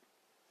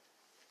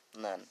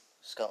 and then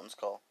skeleton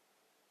skull,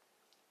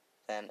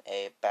 then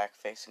a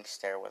back-facing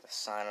stair with a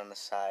sign on the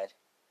side,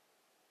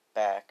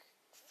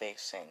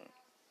 back-facing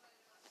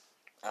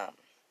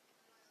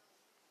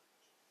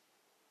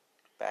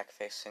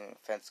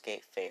fence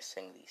gate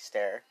facing the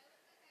stair,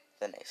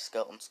 then a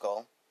skeleton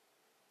skull,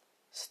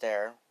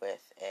 stair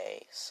with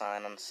a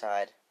sign on the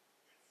side,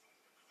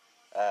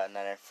 and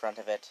then in front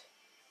of it,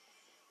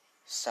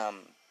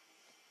 some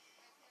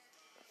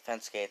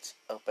fence gates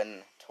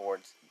open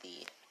towards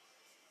the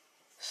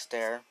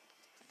stair,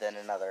 then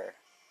another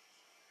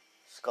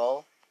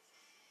skull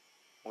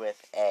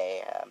with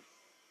a,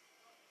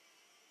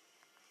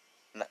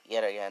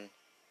 yet again,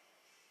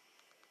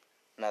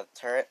 another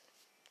turret,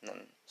 and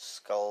then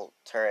skull,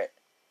 turret,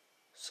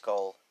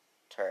 skull,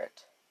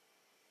 turret.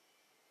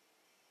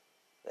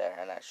 There,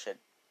 and that should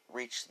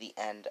reach the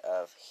end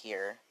of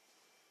here.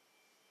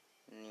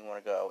 And you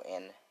want to go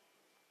in,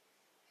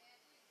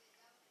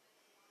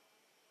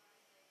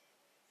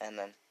 and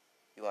then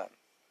you want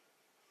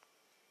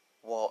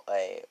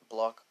a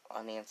block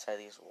on the inside of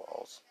these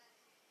walls.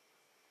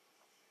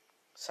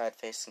 Side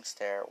facing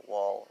stair,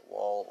 wall,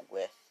 wall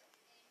with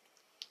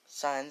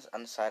signs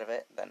on the side of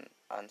it, then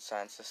on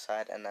signs to the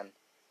side, and then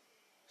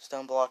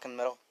stone block in the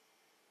middle.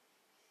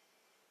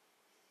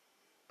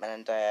 And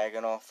then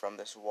diagonal from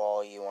this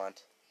wall you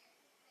want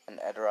an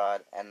edge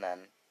rod, and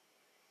then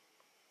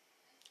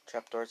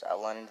trapdoors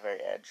outlining the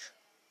very edge.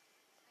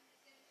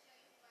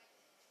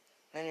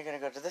 Then you're going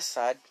to go to this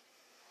side.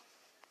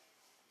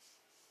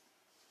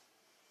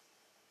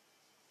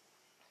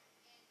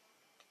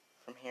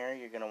 From here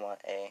you're going to want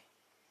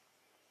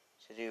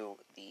to do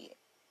the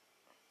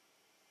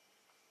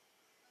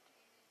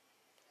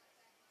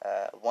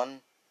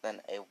one,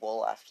 then a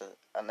wool after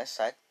on this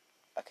side.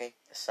 Okay,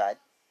 this side.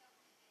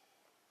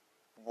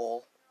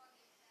 Wool.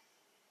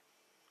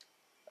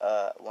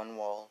 1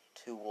 wall,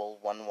 2 wool,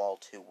 1 wall,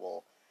 2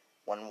 wool,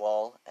 1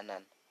 wall, and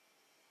then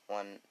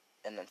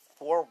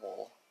 4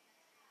 wool,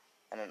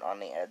 and then on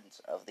the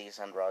ends of these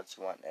end rods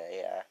you want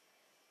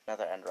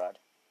another end rod,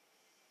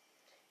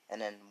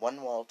 and then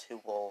 1 wall,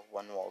 2 wool,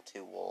 1 wall,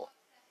 2 wool,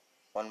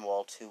 1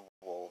 wall, 2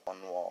 wool,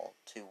 1 wall,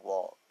 2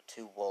 wall,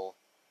 2 wool,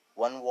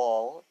 1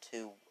 wall,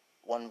 2,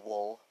 1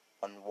 wool,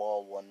 1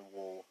 wall, 1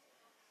 wool,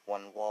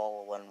 1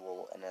 wall, 1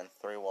 wool, and then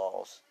 3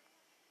 walls,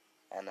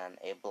 and then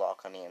a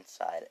block on the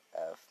inside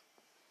of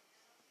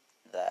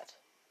that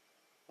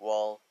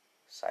wall,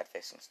 side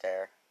facing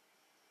stair,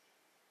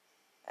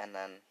 and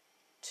then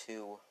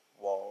 2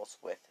 walls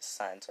with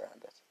signs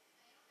around it.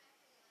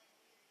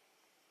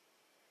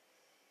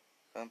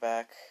 Going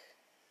back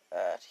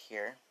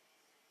here,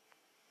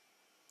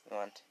 you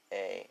want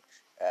a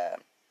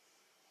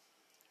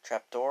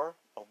trapdoor,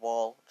 a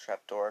wall,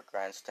 trapdoor,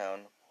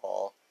 grindstone,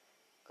 wall,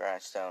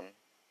 grindstone,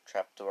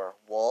 trapdoor,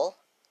 wall.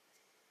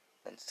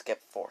 Then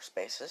skip 4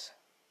 spaces.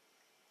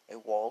 A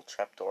wall,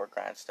 trapdoor,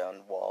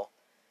 grindstone, wall,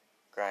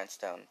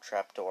 grindstone,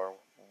 trapdoor,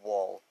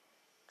 wall,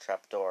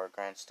 trapdoor,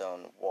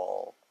 grindstone,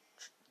 wall,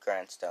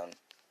 grindstone,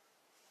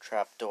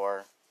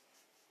 trapdoor,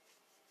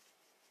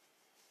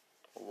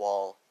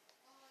 wall,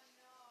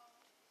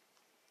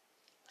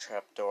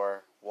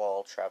 trapdoor,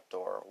 wall,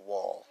 trapdoor,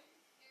 wall.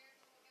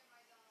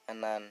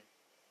 And then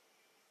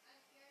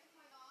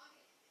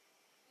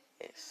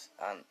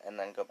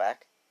go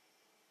back.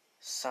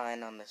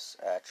 Sign on this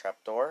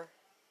trapdoor,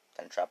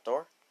 then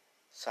trapdoor,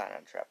 sign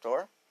on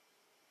trapdoor,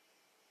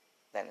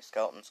 then a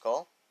skeleton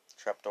skull,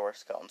 trapdoor,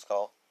 skeleton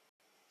skull,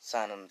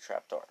 sign on the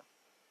trapdoor.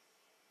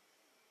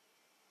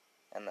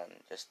 And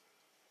then just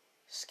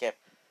skip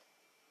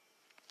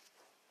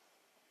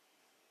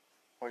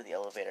where the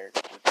elevator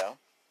would go.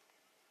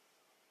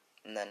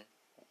 And then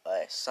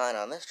a sign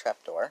on this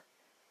trapdoor,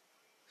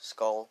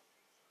 skull,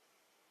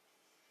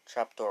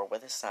 trapdoor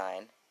with a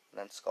sign, and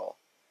then skull.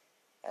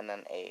 And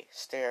then a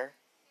stair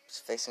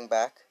facing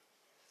back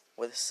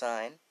with a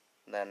sign,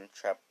 and then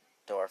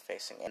trapdoor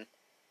facing in.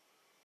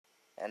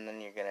 And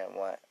then you're going to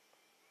want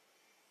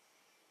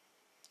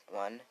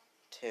 1,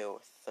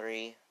 2,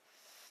 3,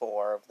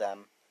 4 of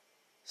them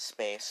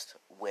spaced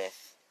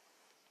with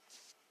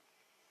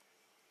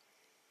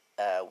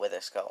a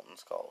skeleton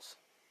skulls.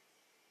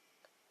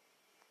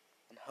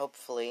 And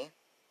hopefully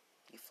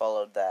you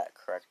followed that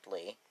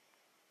correctly.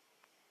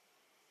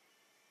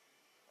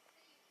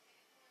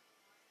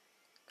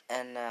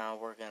 And now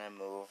we're gonna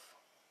move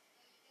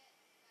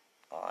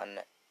on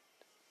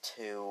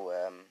to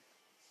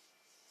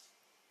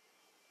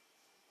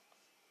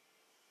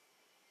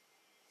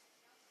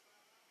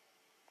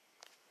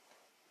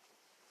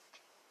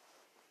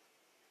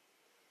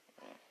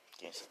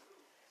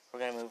we're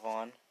gonna move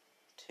on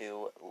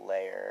to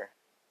layer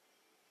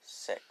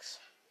 6.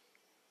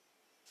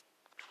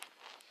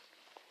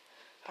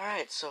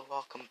 Alright, so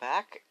welcome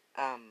back.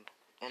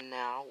 And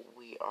now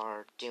we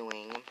are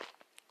doing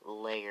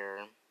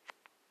layer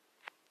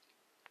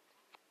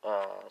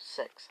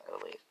 6, I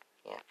believe.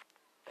 Yeah,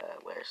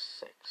 layer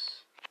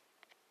 6.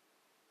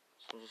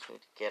 So we just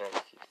need to get out a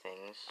few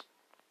things.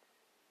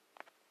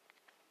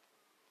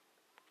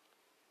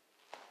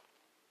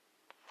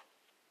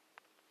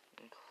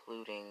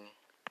 Including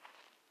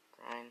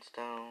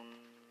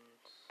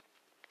grindstones,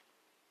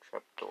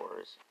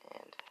 trapdoors,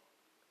 and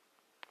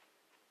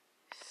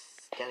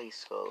skelly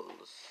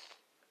skulls.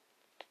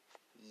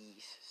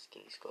 Yes,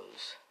 skelly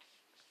skulls.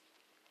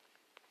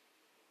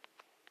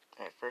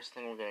 Alright, first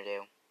thing we're gonna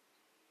do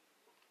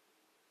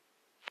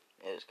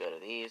is go to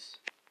these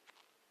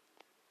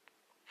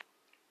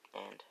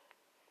and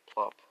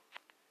plop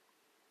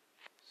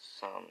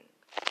some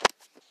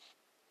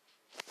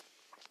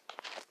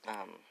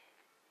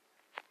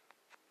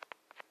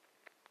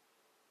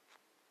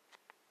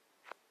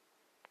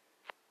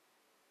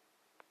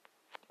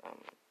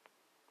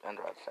end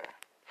rods there.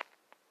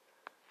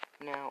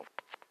 Now,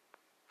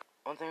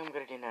 one thing I'm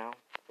gonna do now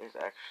is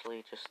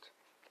actually just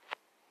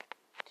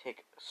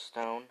take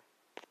stone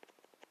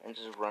and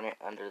just run it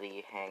under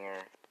the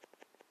hanger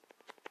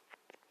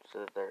so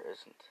that there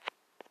isn't.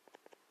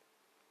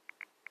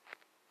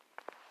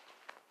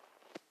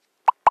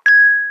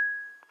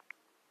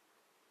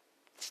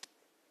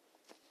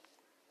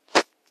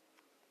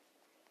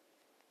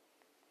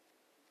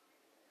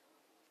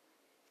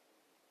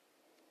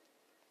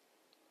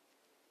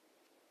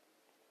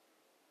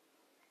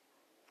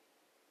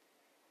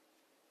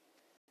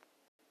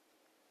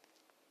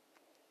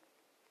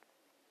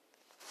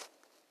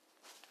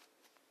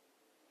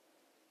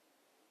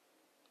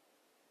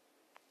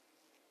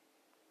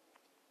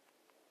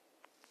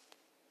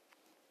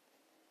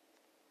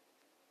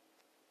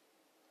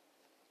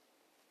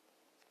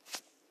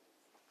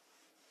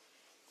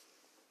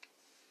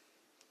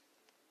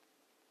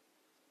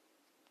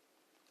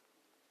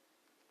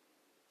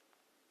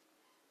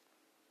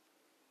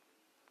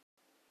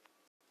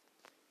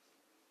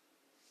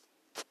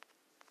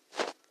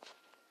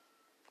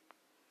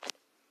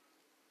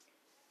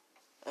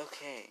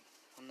 Okay,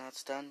 when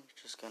that's done,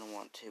 you're just going to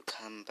want to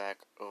come back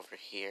over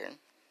here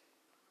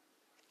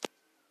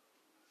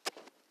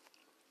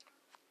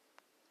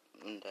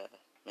and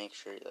make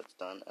sure that's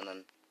done, and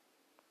then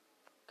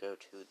go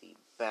to the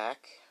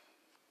back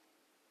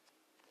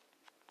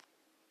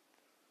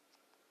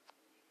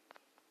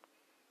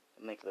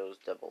and make those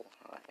double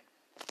high.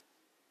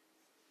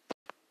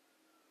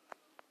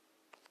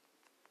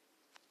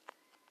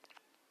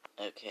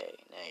 Okay,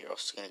 now you're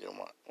also going to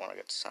want to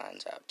get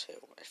signs out too.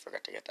 I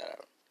forgot to get that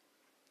out.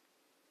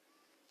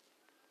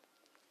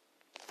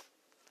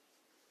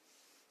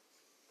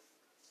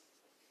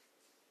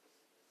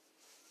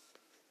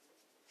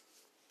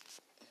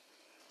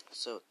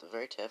 So at the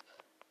very tip,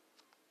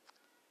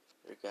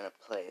 you're going to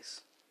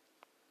place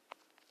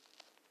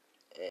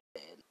a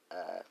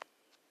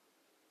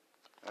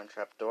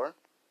trapdoor,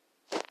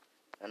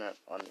 and then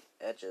on the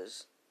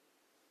edges,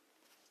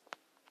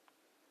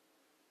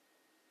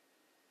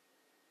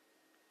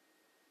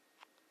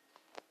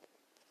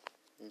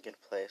 You can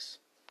place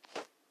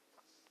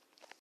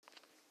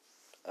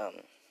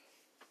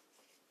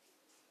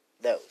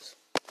those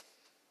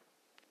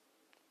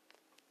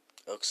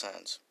oak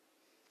signs,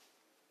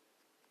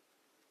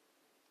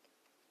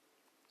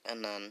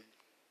 and then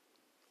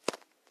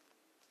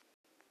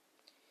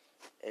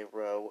a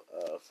row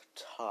of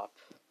top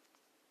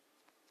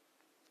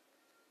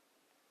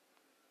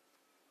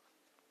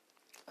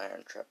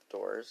iron trap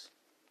doors,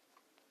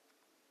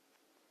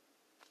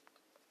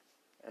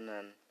 and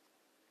then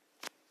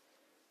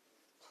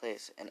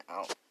place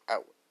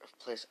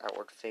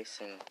outward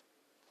facing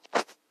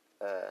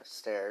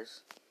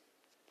stairs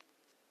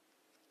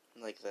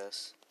like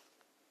this,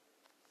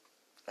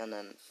 and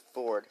then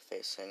forward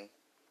facing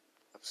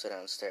upside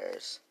down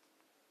stairs,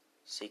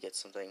 so you get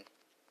something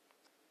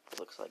that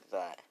looks like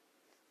that.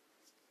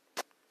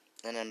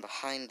 And then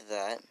behind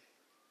that,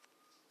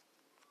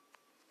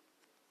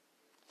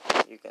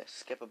 you're going to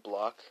skip a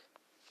block,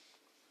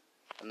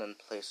 and then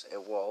place a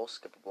wall,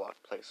 skip a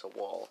block, place a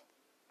wall.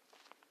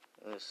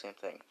 And do the same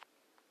thing.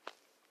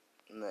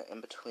 And then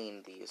in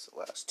between these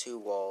last two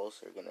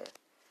walls, you're going to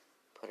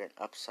put an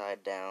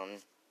upside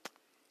down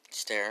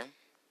stair.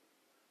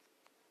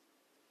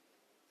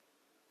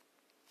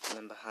 And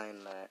then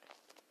behind that,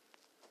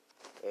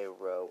 a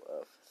row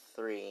of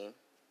 3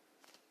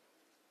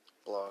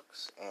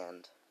 blocks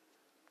and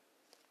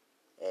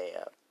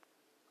a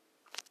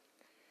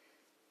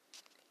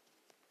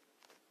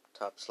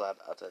top slab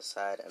out to the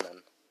side, and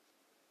then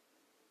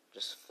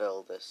just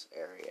fill this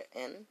area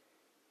in.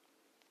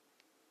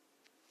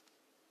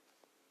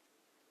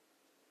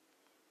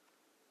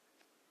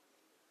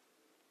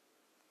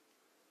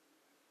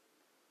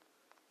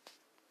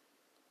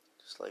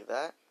 Just like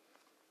that.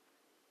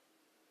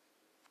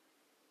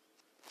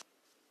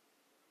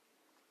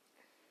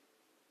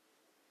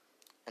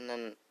 And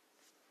then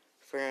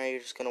for now, you're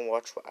just gonna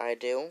watch what I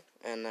do,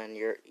 and then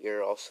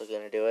you're also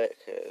gonna do it,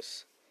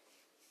 because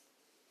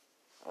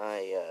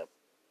I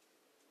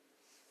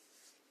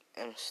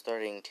am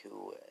starting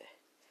to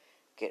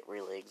get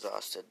really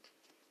exhausted.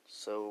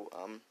 So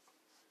I'm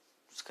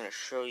just gonna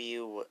show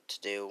you what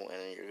to do,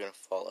 and you're gonna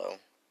follow.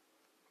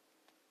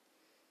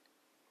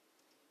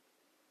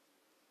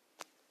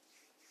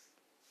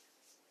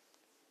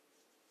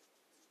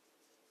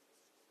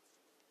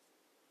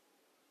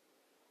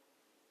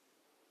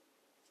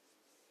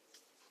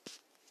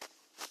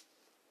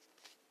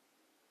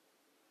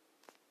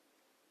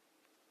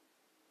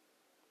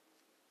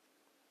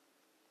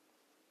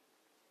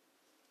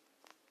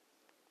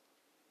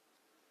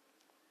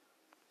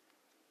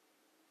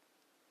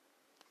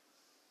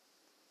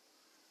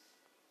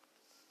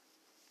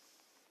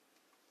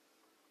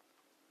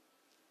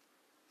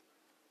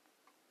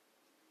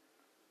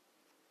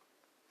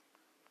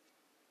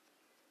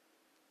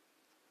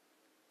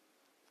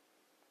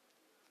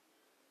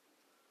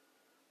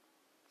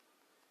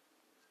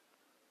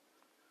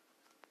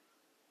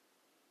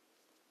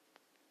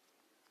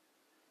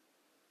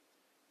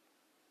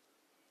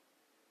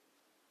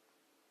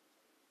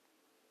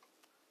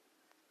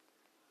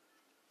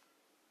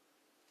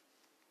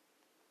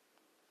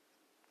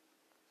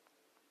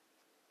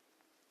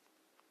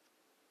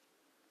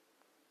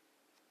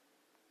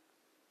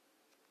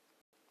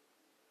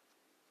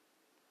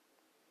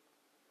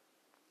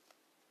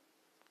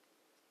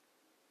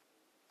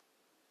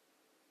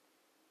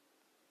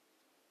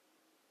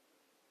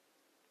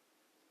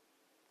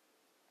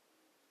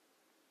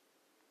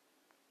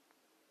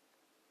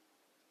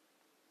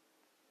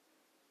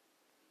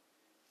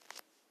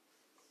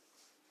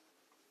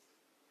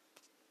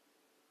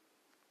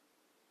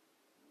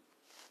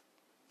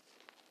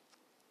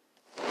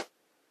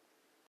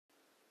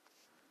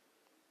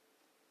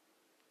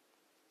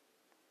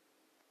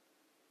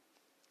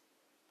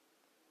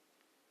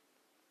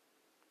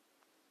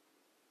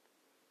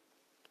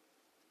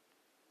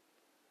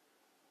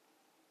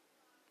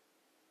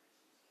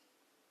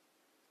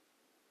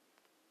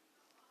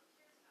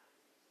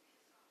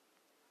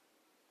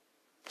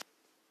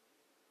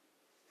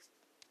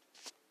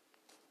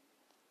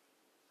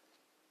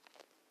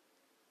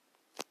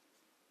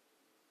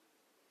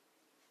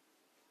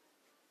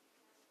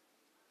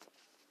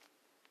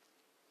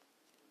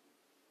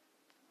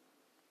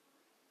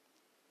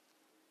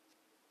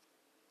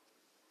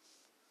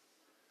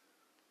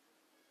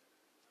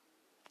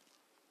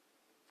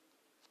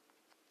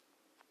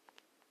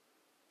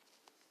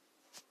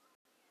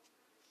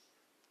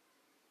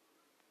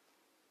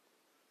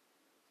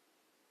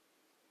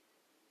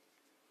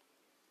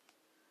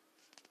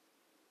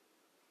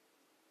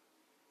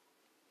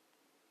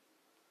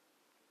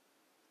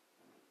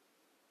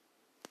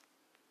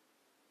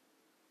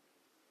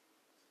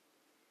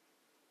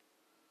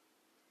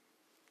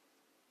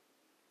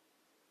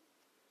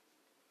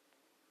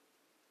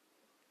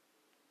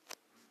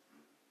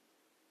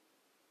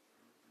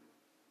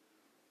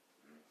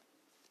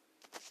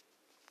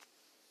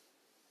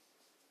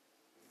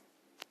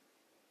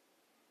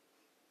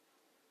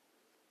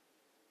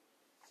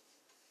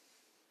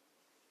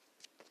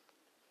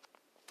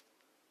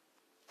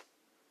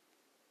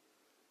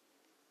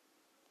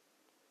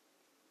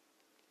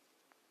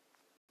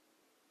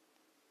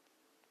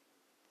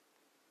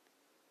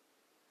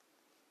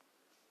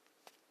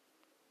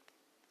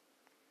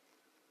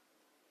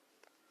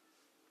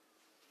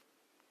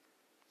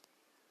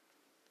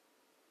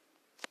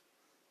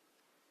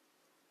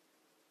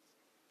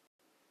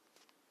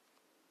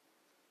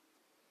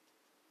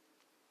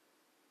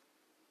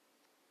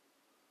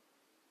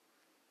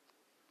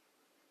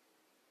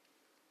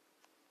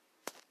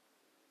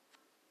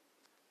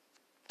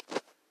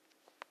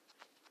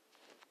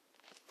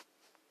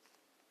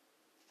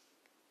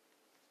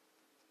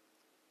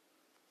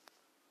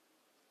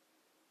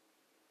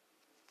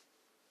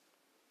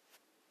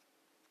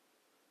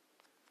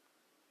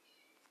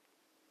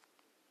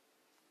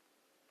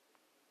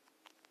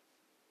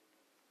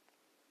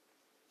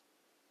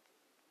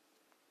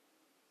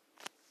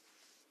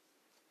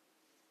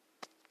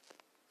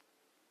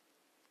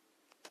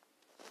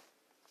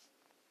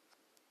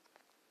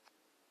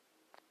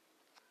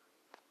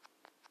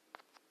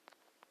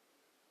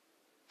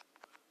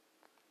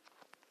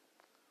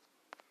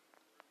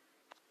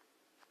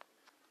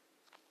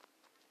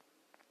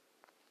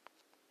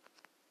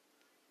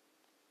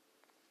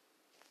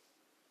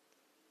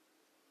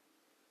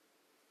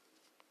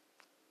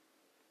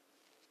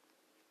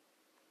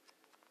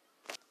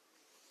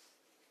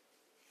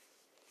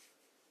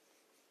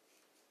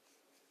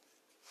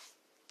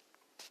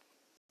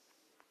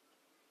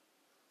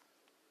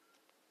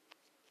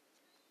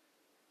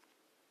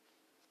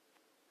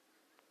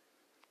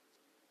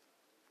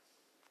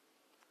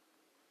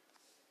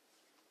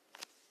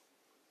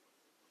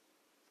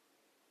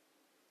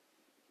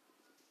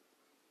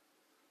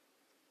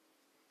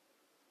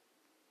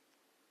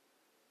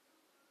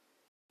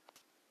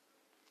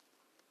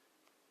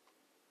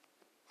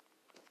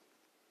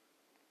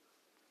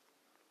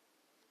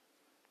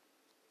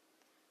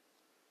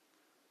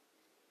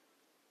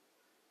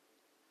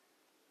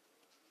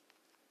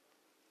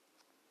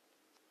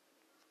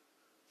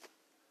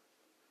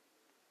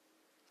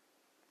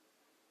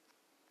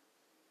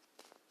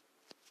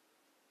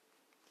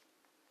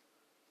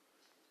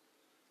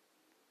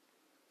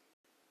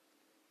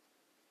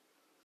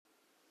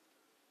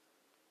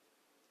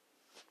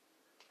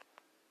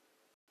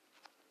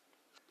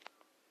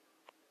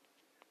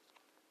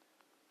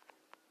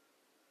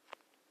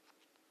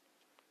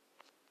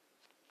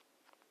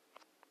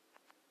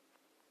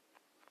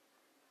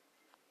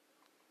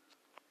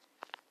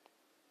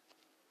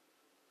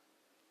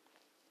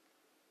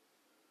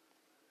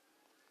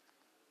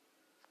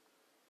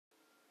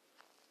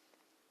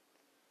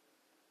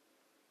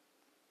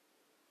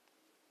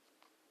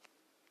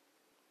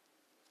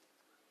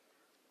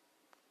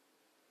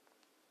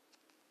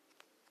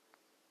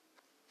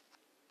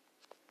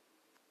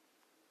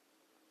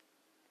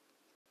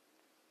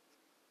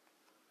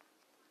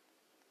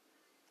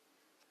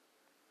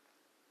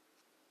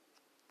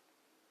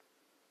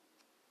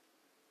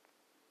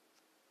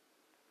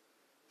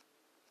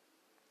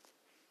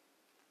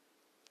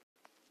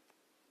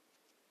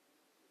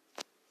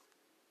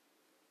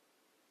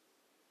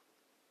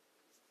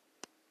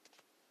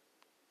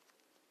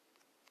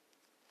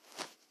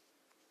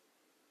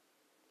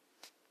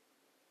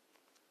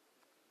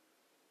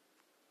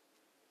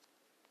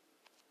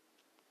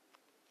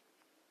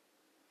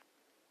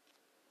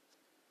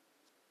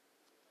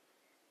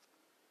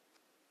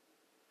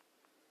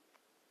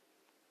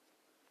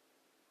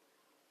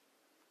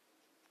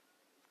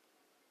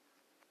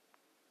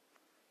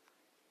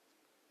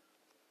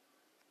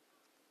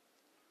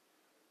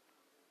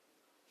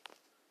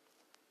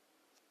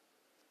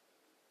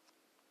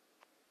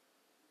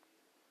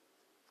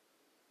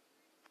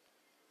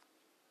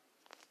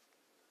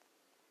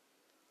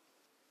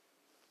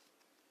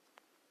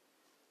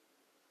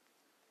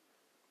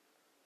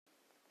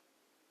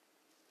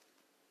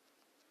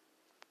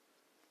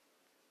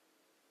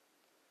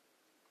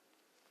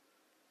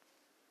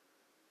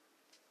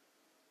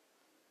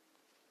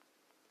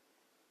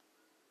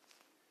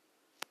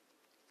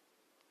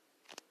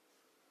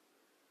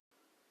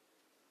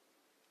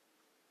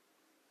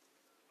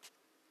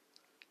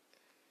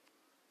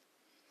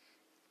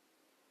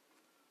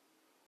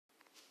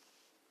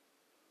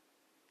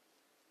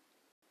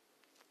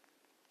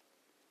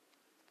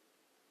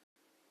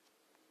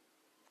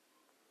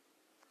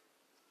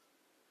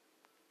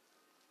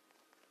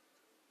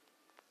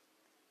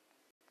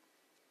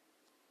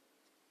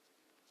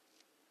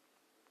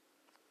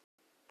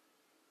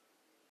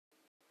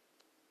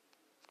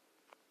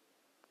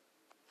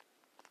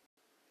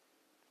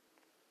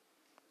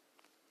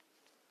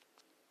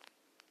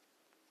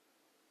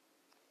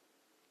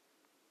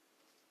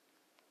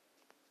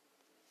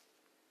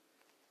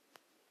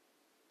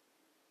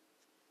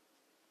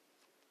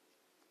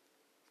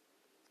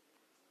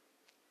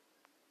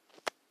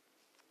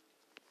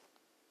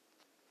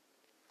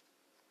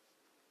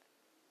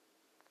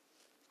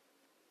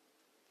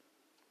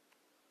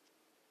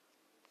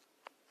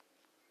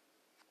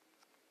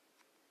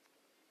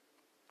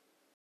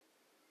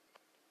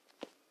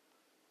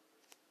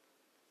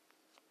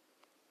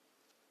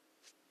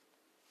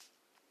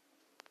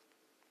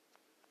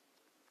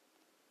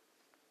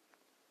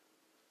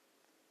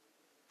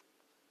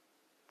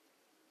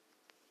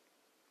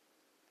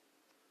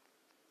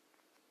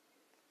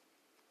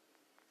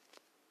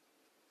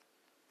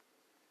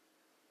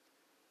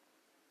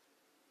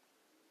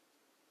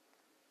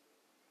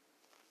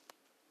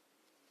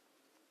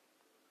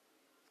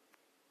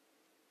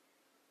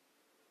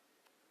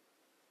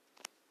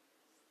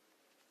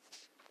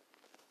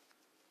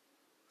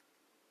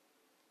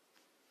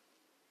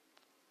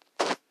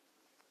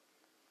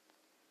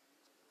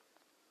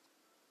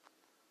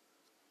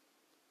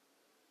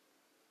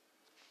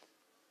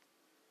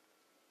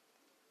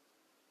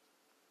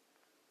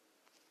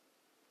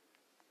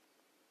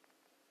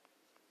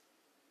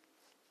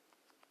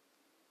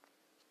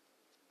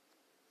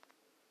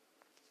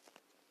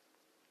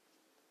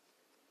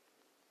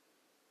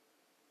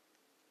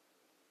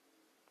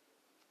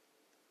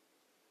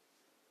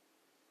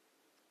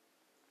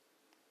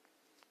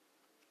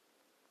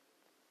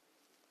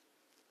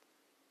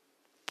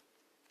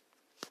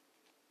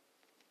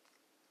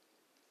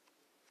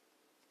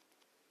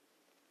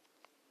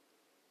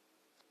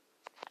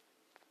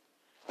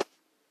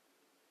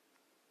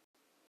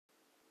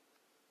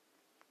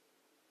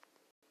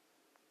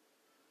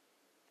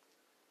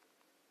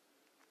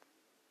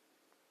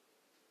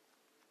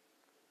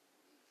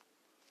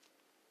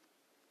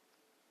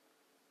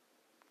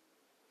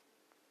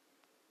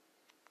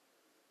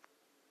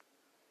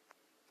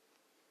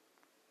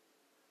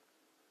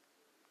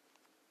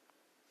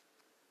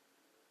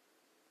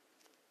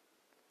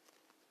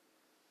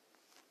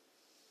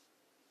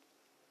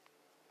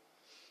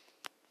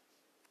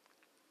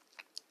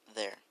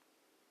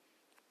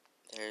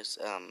 there's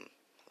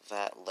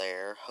that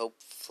layer.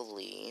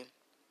 Hopefully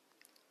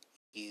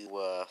you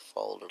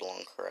followed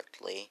along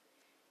correctly.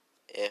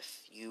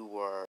 If you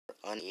are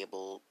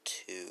unable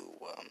to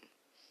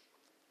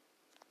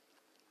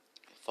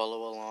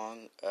follow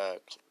along,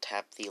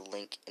 tap the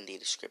link in the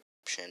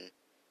description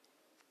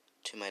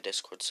to my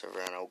Discord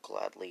server, and I'll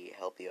gladly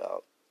help you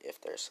out if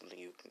there's something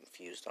you're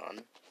confused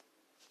on.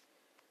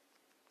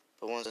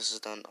 But once this is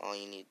done, all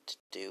you need to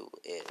do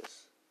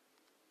is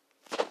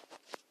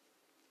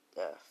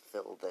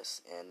fill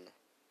this in,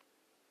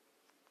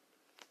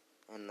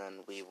 and then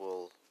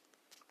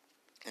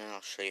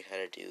I'll show you how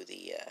to do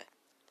the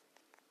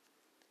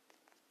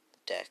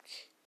deck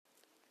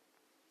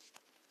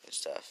and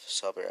stuff.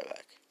 So I'll be right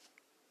back.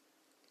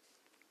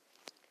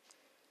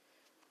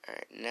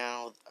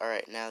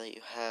 Alright, now that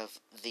you have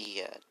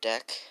the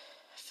deck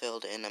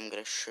filled in, I'm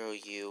going to show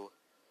you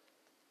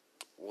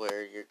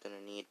where you're going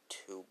to need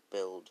to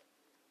build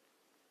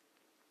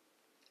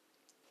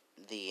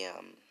the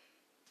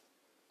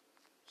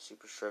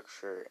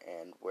superstructure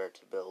and where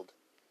to build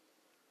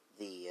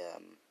the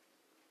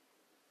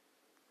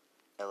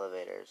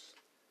elevators.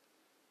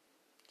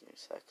 Give me a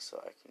sec so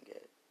I can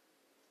get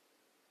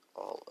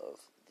all of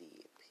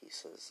the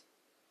pieces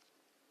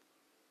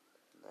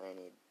that I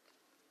need.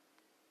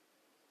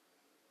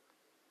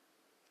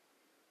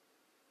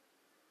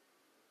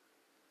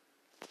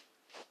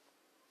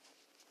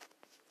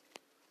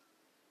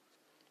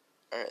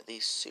 Alright, the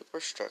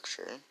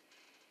superstructure,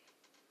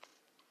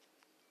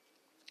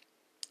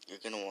 you're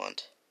going to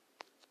want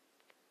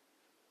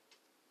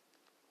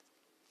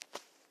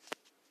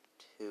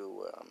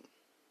to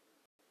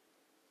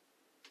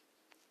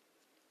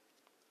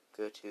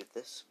go to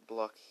this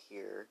block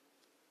here,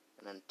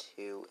 and then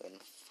 2 in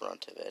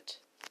front of it,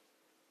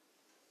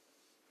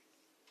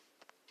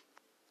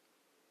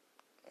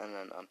 and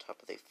then on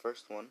top of the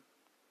first one,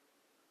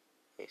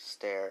 a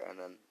stair, and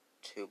then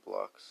 2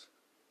 blocks,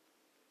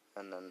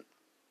 and then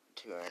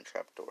 2 iron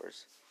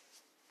trapdoors,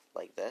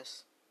 like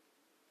this,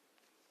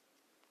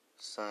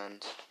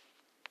 signed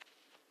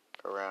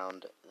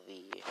around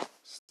the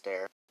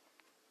stair,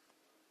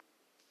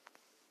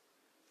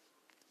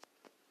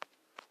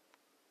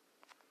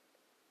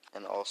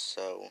 and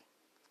also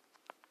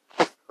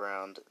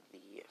around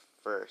the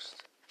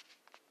first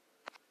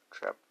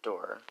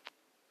trapdoor.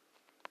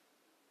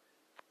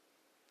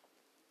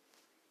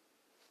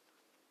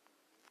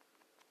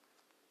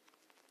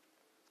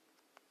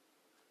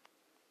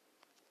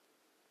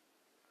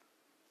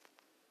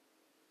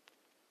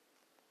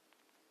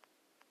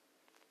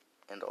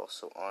 And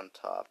also on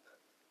top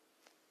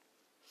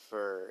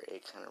for a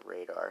kind of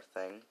radar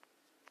thing.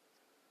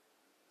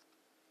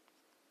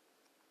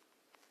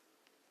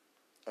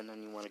 And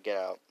then you want to get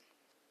out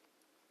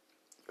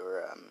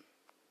your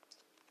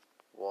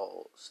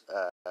walls,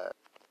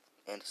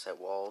 andesite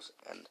walls,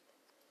 and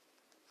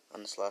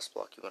on this last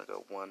block you want to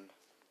go 1,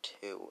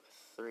 2,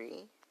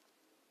 3,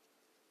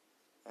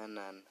 and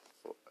then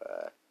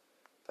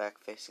back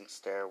facing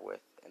stair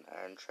with an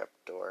iron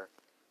trapdoor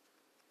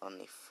on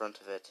the front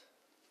of it,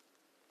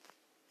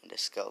 and a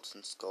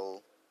skeleton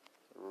skull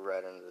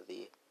right under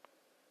the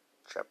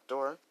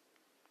trapdoor.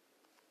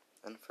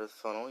 And for the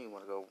funnel you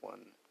want to go 1,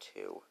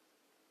 2,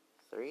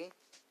 3,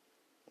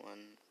 1,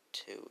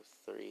 2,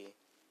 3,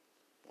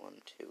 1,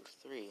 2,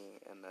 3,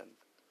 and then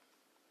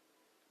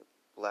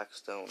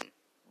blackstone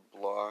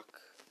block,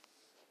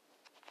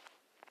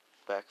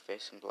 back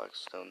facing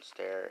blackstone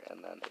stair,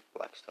 and then a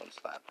blackstone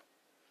slab.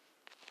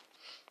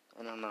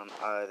 And then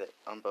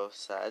on both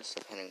sides,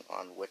 depending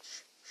on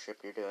which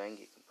ship you're doing,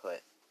 you can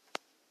put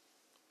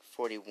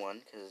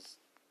 41, because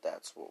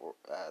that's what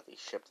the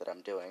ship that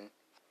I'm doing.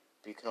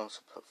 But you can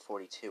also put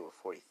 42 or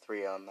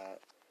 43 on that,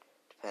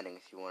 depending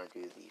if you want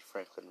to do the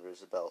Franklin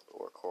Roosevelt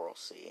or Coral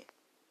Sea.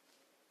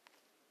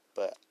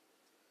 But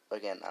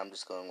again, I'm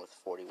just going with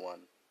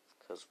 41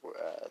 because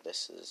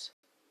this is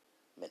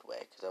Midway,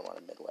 because I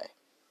wanted Midway.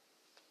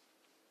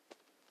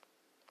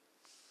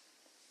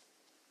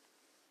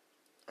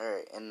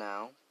 Alright, and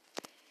now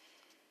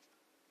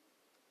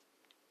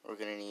we're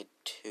going to need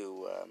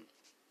to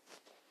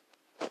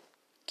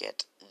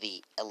get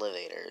the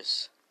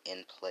elevators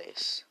in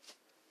place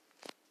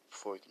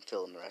before we can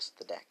fill in the rest of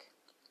the deck.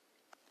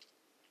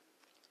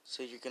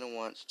 So you're going to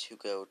want to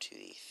go to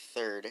the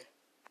third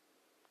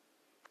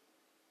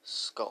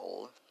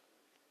skull,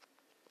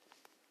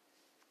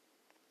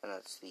 and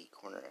that's the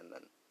corner, and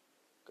then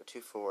go 2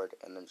 forward,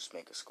 and then just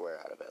make a square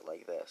out of it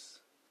like this.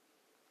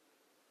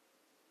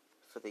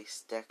 For the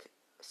deck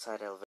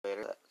side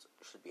elevator, that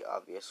should be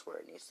obvious where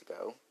it needs to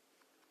go.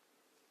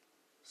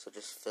 So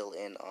just fill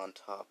in on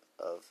top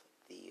of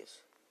these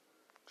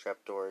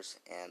trapdoors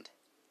and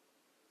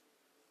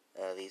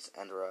these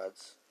end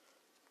rods.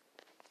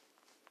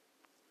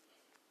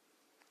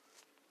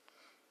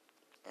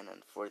 And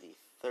then for the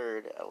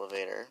third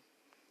elevator,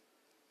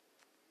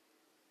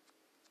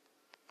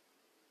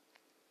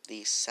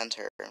 the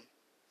center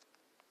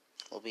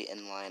will be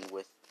in line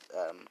with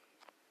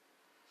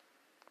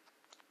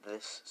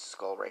this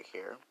skull right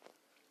here.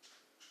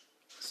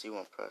 So you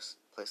want to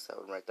place that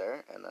one right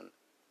there, and then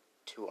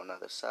two on the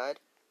other side,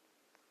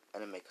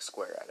 and then make a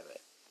square out of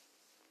it.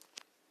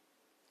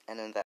 And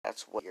then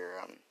that's what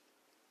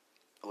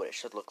what it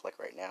should look like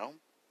right now.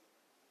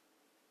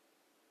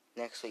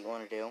 Next, what you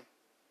want to do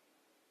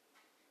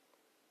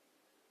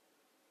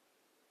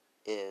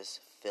is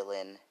fill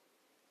in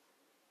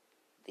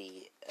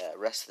the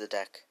rest of the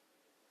deck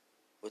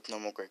with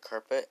normal gray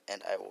carpet,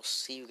 and I will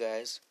see you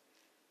guys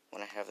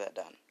when I have that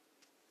done.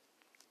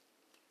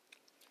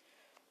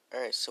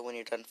 Alright, so when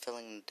you're done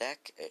filling the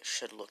deck, it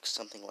should look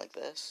something like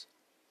this.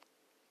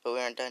 But we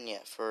aren't done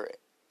yet. For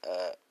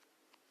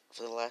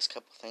the last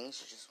couple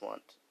things, you just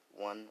want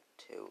 1,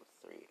 2,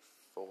 3,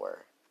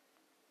 4,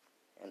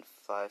 and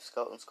 5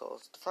 skeleton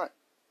skulls at the front.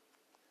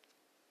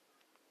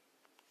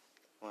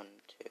 1,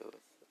 2,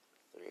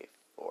 3,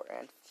 4,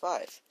 and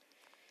 5.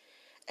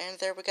 And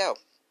there we go.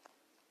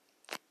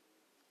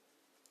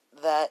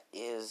 That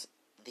is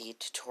the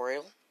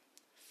tutorial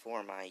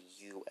for my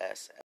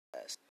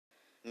USS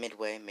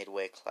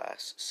Midway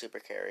class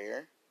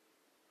supercarrier.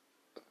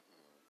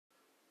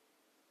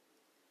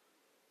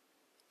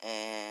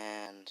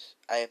 And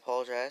I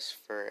apologize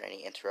for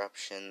any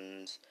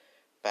interruptions,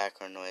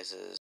 background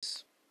noises,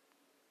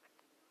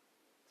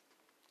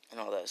 and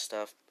all that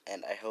stuff,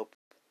 and I hope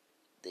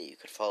that you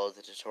could follow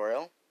the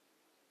tutorial.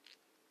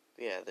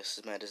 But yeah, this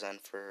is my design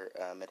for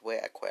Midway.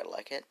 I quite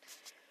like it.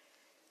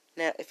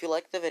 Now, if you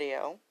like the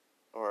video,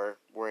 or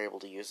were able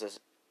to use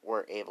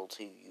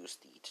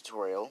the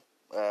tutorial,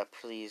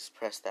 please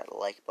press that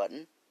like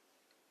button.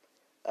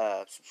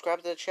 Subscribe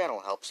to the channel,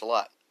 helps a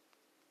lot.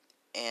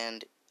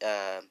 And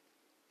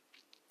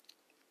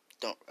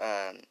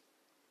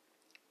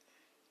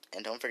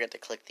don't forget to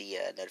click the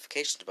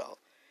notifications bell,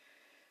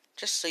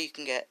 just so you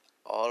can get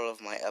all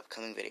of my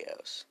upcoming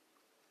videos.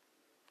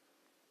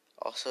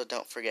 Also,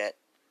 don't forget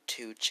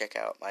to check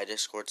out my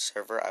Discord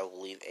server. I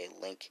will leave a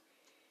link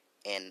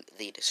in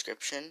the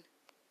description.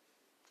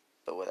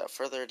 But without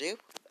further ado,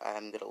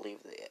 I'm going to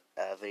leave the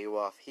video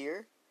off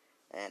here,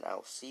 and I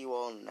will see you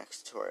all in the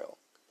next tutorial.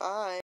 Bye!